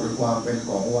งโลกด้วยความเป็นข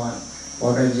องว่างพอ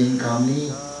ได้ยินคำนี้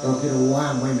เราคิดว่าว่า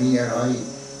งไม่มีอะไร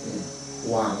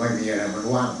ว่างไม่มีอะไรมัน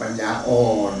ว่างปัญญาอ่อ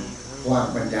นว่าง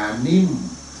ปัญญานิ่ม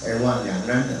ไอ้ว่างอย่าง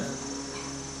นั้น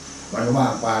มันว่า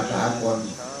งภาษาคน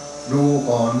ดู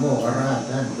ก่อนโมกราช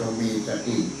ท่านจงมีส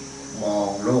ติมอง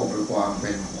โลกด้วยความเ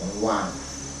ป็นของว่า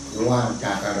งจ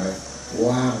ากอะไร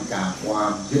ว่างจากควา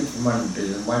มยึดมั่นถื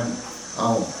อมั่น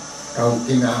เรา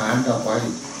กินอาหารต่อไป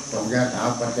ตรงยะถา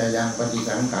ปัจจยังปฏิ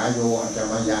สังขารโยอัจจ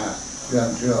มยาเรื่อง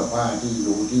เสื้อผ้าที่อ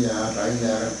ยู่ที่อาศัย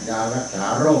ยารักษา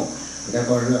โรคแล้ว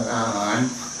ก็เรื่องอาหาร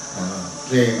เ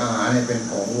สกอาหารให้เป็น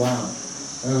ของว่าง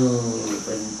เ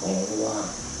ป็นของว่าง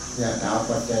ยะถา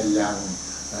ปัจจยัง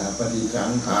ปฏิสั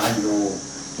งขารโย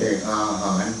เสกอาห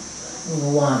าร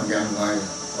ว่างยังไง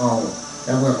แ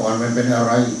ล้วเมื่อก่อนมันเป็นอะ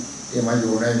ไรที่มาอ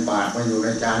ยู่ในบาตรมาอยู่ใน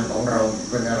จานของเรา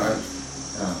เป็นอะไร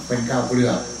เป็นข้าวเปลื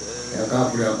อกแล้วข้าว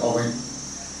เปลือกเอาไ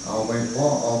ปเพา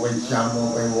ะเอาไปชำเอา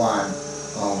ไปหว่าน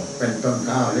เป็นต้น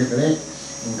ข้าวเล็ก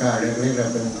ๆต้นข้าวเล็กๆแล้ว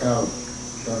เป็นข้าว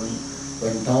ต้นเป็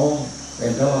นท้อง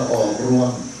ออกรว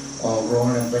ง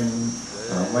แล้วเป็น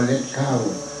เมล็ดข้าว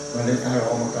อ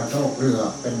อกมากระทบเกลือ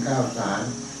เป็นข้าวสาร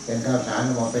อ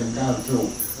อกมาเป็นข้าวสุก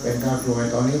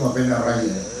ตอนนี้มาเป็นอะไร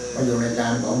มาอยู่ในจา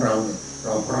นของเราเนี่ยเร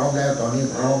าพร้อมแล้วตอนนี้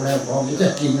พร้อมที่จะ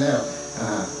กินแล้ว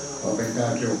พอเป็นข้า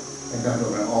วสุกแ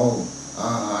ล้วเอาอ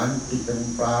าหารที่เป็น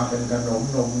ปลาเป็นขนม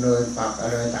นมเนยผักอะ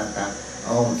ไรต่างๆเอ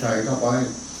าใส่เข้าไป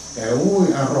แต่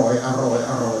อร่อย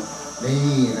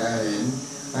นี่ไ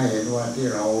ด้เห็นว่าที่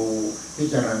เราพิ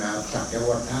จารณาสักแต่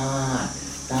ว่าธา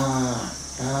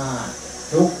ตุ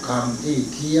ทุกคำที่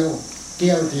เคี้ยว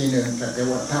ทีหนึ่งสักแต่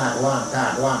ว่าธาตุว่าง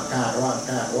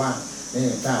นี่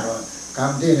ธาตุว่างค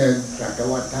ำที่หนึ่งสักแต่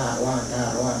ว่าธาตุว่าง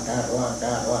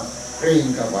กลิ้ง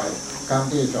เข้าไปค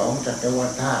ำที่สองสักแต่ว่า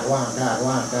ธาตุว่าง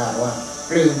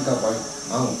กลิ้งเข้าไป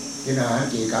กินอาหาร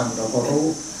กี่คำเราก็รู้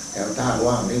แต่ธาตุ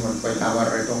ว่างนี่มันไปทำอะ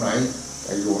ไรตรงไหนไป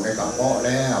อยู่ในกระเพาะแ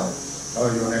ล้วเรา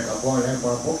อยู่ในกระเพาะแล้วพ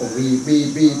อพบบี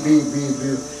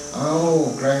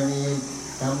ใครมี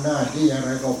ทำหน้าที่อะไร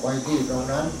ก็ไปที่ตรง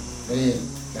นั้นนี่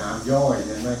น้ำย่อยเ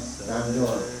ห็นไหมน้ำย่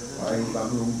อยไปบ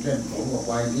ำรุงเส้นผมก็ไ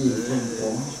ปที่เส้นผ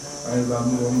มไปบ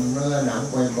ำรุงเนื้อหนัง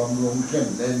ไปบำรุงเส้น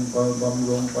เอ็นไปบำ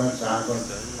รุงประสาทก็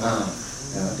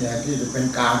แต่ที่จะเป็น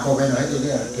กากก็ไปไหนทีเ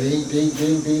นี้ยทิ้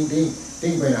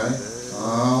งไปไหน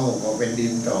ก็เป็นดิ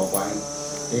นต่อไป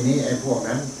ทีนี้ไอ้พวก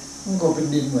นั้นมันก็เป็น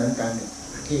ดินเหมือนกัน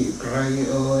ที่ใคร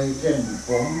เส้นผ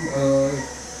ม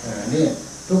เนี่ย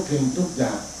ทุกสิ่งทุกอย่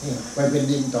างนี่ไปเป็น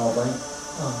ดินต่อไป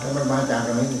แล้วมันมาจาก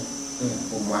อะไรนี่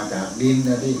ผมมาจากดินน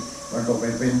ะที่มันก็ไป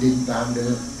เป็นดินตามเดิ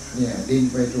มเนี่ยดิน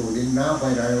ไปสู่ดินน้ำไป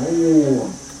ไหน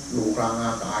อยู่กลางอ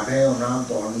ากาศแล้วน้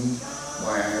ำตอนนี้ม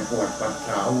าปวดปัสส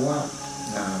าวะ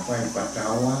ไปปัสสา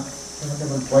วะแล้ว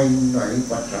มันไปไหน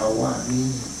ปัสสาวะนี่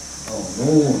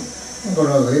นู่นมันก็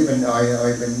เลยเป็น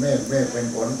เป็นเมฆเป็น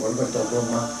ฝนก็ตกลง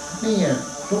มาเนี่ย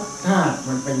ทุกธาตุ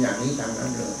มันเป็นอย่างนี้ทางนั้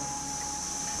นเลย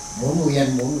หมุนเวียน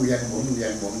ไ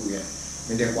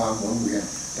ม่ได้ความหมุนเวียน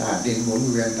ธาตุดินหมุน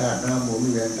เวียนธาตุน้ำหมุน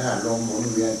เวียนธาตุลมหมุน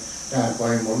เวียนธาตุไฟ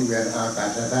หมุนเวียนอากาศ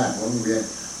ธาตุหมุนเวียน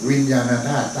วิญญาณธ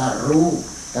าตุรู้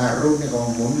นี่ก็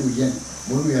หมุนเวีย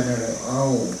นอะไร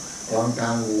ความทา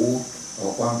งหู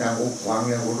ความทางอกฟังแ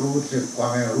ล้วรู้สึกฟั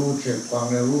งแล้วรู้สึ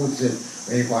ก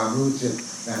มีความรู้สึก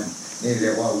นั่นนี่เรี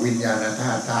ยกว่าวิญญาณธ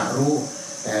าตุรู้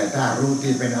แต่ธาตุรู้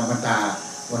ที่เป็นอมตะ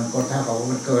มันก็ถ้าเขา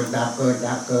มันเกิดดับท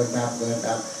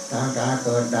างตาเ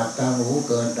กิดดับทางหู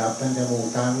เกิดดับทางจมูก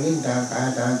ทางลิ้นทางกาย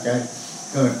ทางใจ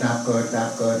เกิดดับ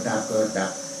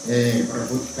นี่พระ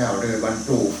พุทธเจ้าเลยบรร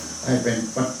จุให้เป็น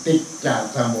ปฏิจจ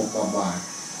สมุปบาท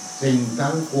สิ่ง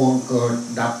ทั้งปวงเกิด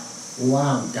ดับว่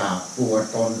างจากตัว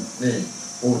ตนนี่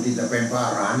ผู้ที่จะเป็นพระอ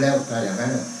รหันต์แล้วถ้าอย่างนั้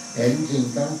นเห็นสิ่ง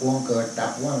ทั้งปวงเกิดดั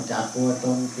บว่างจากตัวต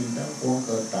นสิ่งทั้งปวงเ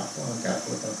กิดดับว่างจาก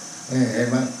ตัวตนเห็น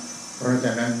ไหมเพราะฉ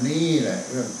ะนั้นนี่แหละ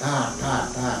เรื่องธาตุ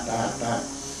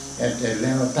แต่เสร็จแ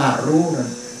ล้วธาตุรู้นั่น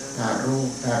ธาตุ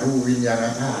รู้วิญญาณ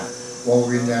ธาตุ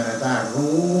วิญญาณธาตุ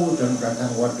รู้จนกระทั่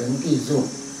งวันถึงที่สุด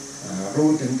รู้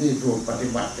ถึงที่สุดปฏิ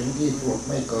บัติถึงที่สุด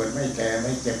ไม่เกิดไม่แก่ไ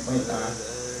ม่เจ็บไม่ตาย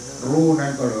รู้นั้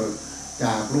นก็เลยจ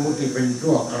ากรู้ที่เป็น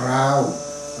ชั่วคราว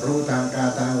รู้ทางตา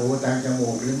ทางหูทางจมู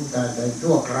กลิ้นกายใจ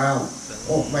ชั่วคราว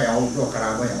ไม่เอาชั่วครา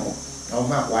วไม่เอา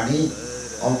มากกว่านี้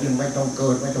เอาจริงไม่ต้องเกิ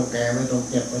ดไม่ต้องแก่ไม่ต้อง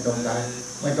เจ็บไม่ต้องตาย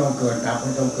ไม่ต้องเกิดดับไ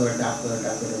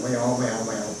ม่เอา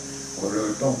ก็เล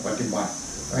ยต้องปฏิบัติ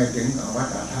ให้ถึงอม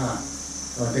ตะธาตุ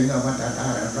ถึงอมตะธา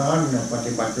ตุนั้นป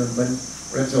ฏิบัติจนเป็น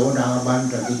พระโสดาบัน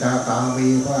สกิทาคามี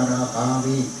พระอนาคา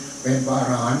มีเป็นพระอ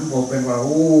รหันต์บอกเป็นว่า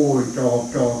จ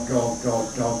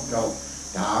บ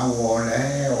ถาวรแล้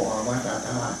วอมตะธ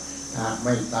าตุไ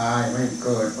ม่ตายไม่เ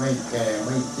กิดไม่แก่ไ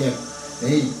ม่เจ็บ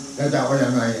นี่แล้วจะเอาอย่า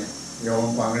งไงโยม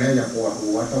ฟังแล้วอย่าปวด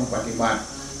หัวต้องปฏิบัติ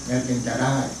งั้นจึงจะไ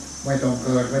ด้ไม่ต้องเ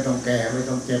กิดไม่ต้องแก่ไม่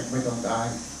ต้องเจ็บไม่ต้องตาย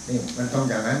นี่มันต้อง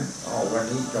อย่างนั้นวัน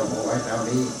นี้จบเอาไว้เท่า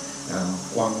นี้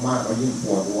หวังมากก็ยิ่งป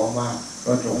วดหัวมาก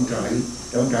ก็สงสัย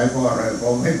เพราะอะไรเพรา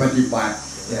ะไม่ปฏิบัติ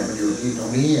เนี่ยมันอยู่ที่ตร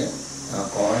งนี้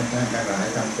ขอให้ท่านทั้งหลาย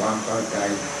ทำความเข้าใจ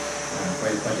ไป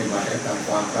ปฏิบัติให้ทำค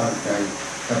วามเข้าใจ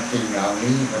กับสิ่งเหล่า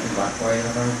นี้ปฏิบัติไป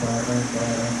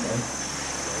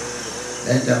แล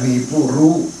ะจะมีผู้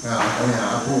รู้ไปหา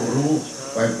ผู้รู้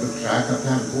ไปปรึกษากับ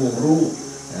ท่านผู้รู้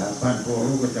ท่านผู้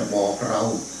รู้ก็จะบอกเรา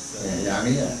อย่าง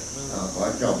นี้ขอ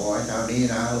จบไว้เท่านี้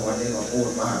นะวันนี้ก็พูด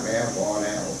มากแล้วพอแ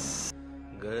ล้ว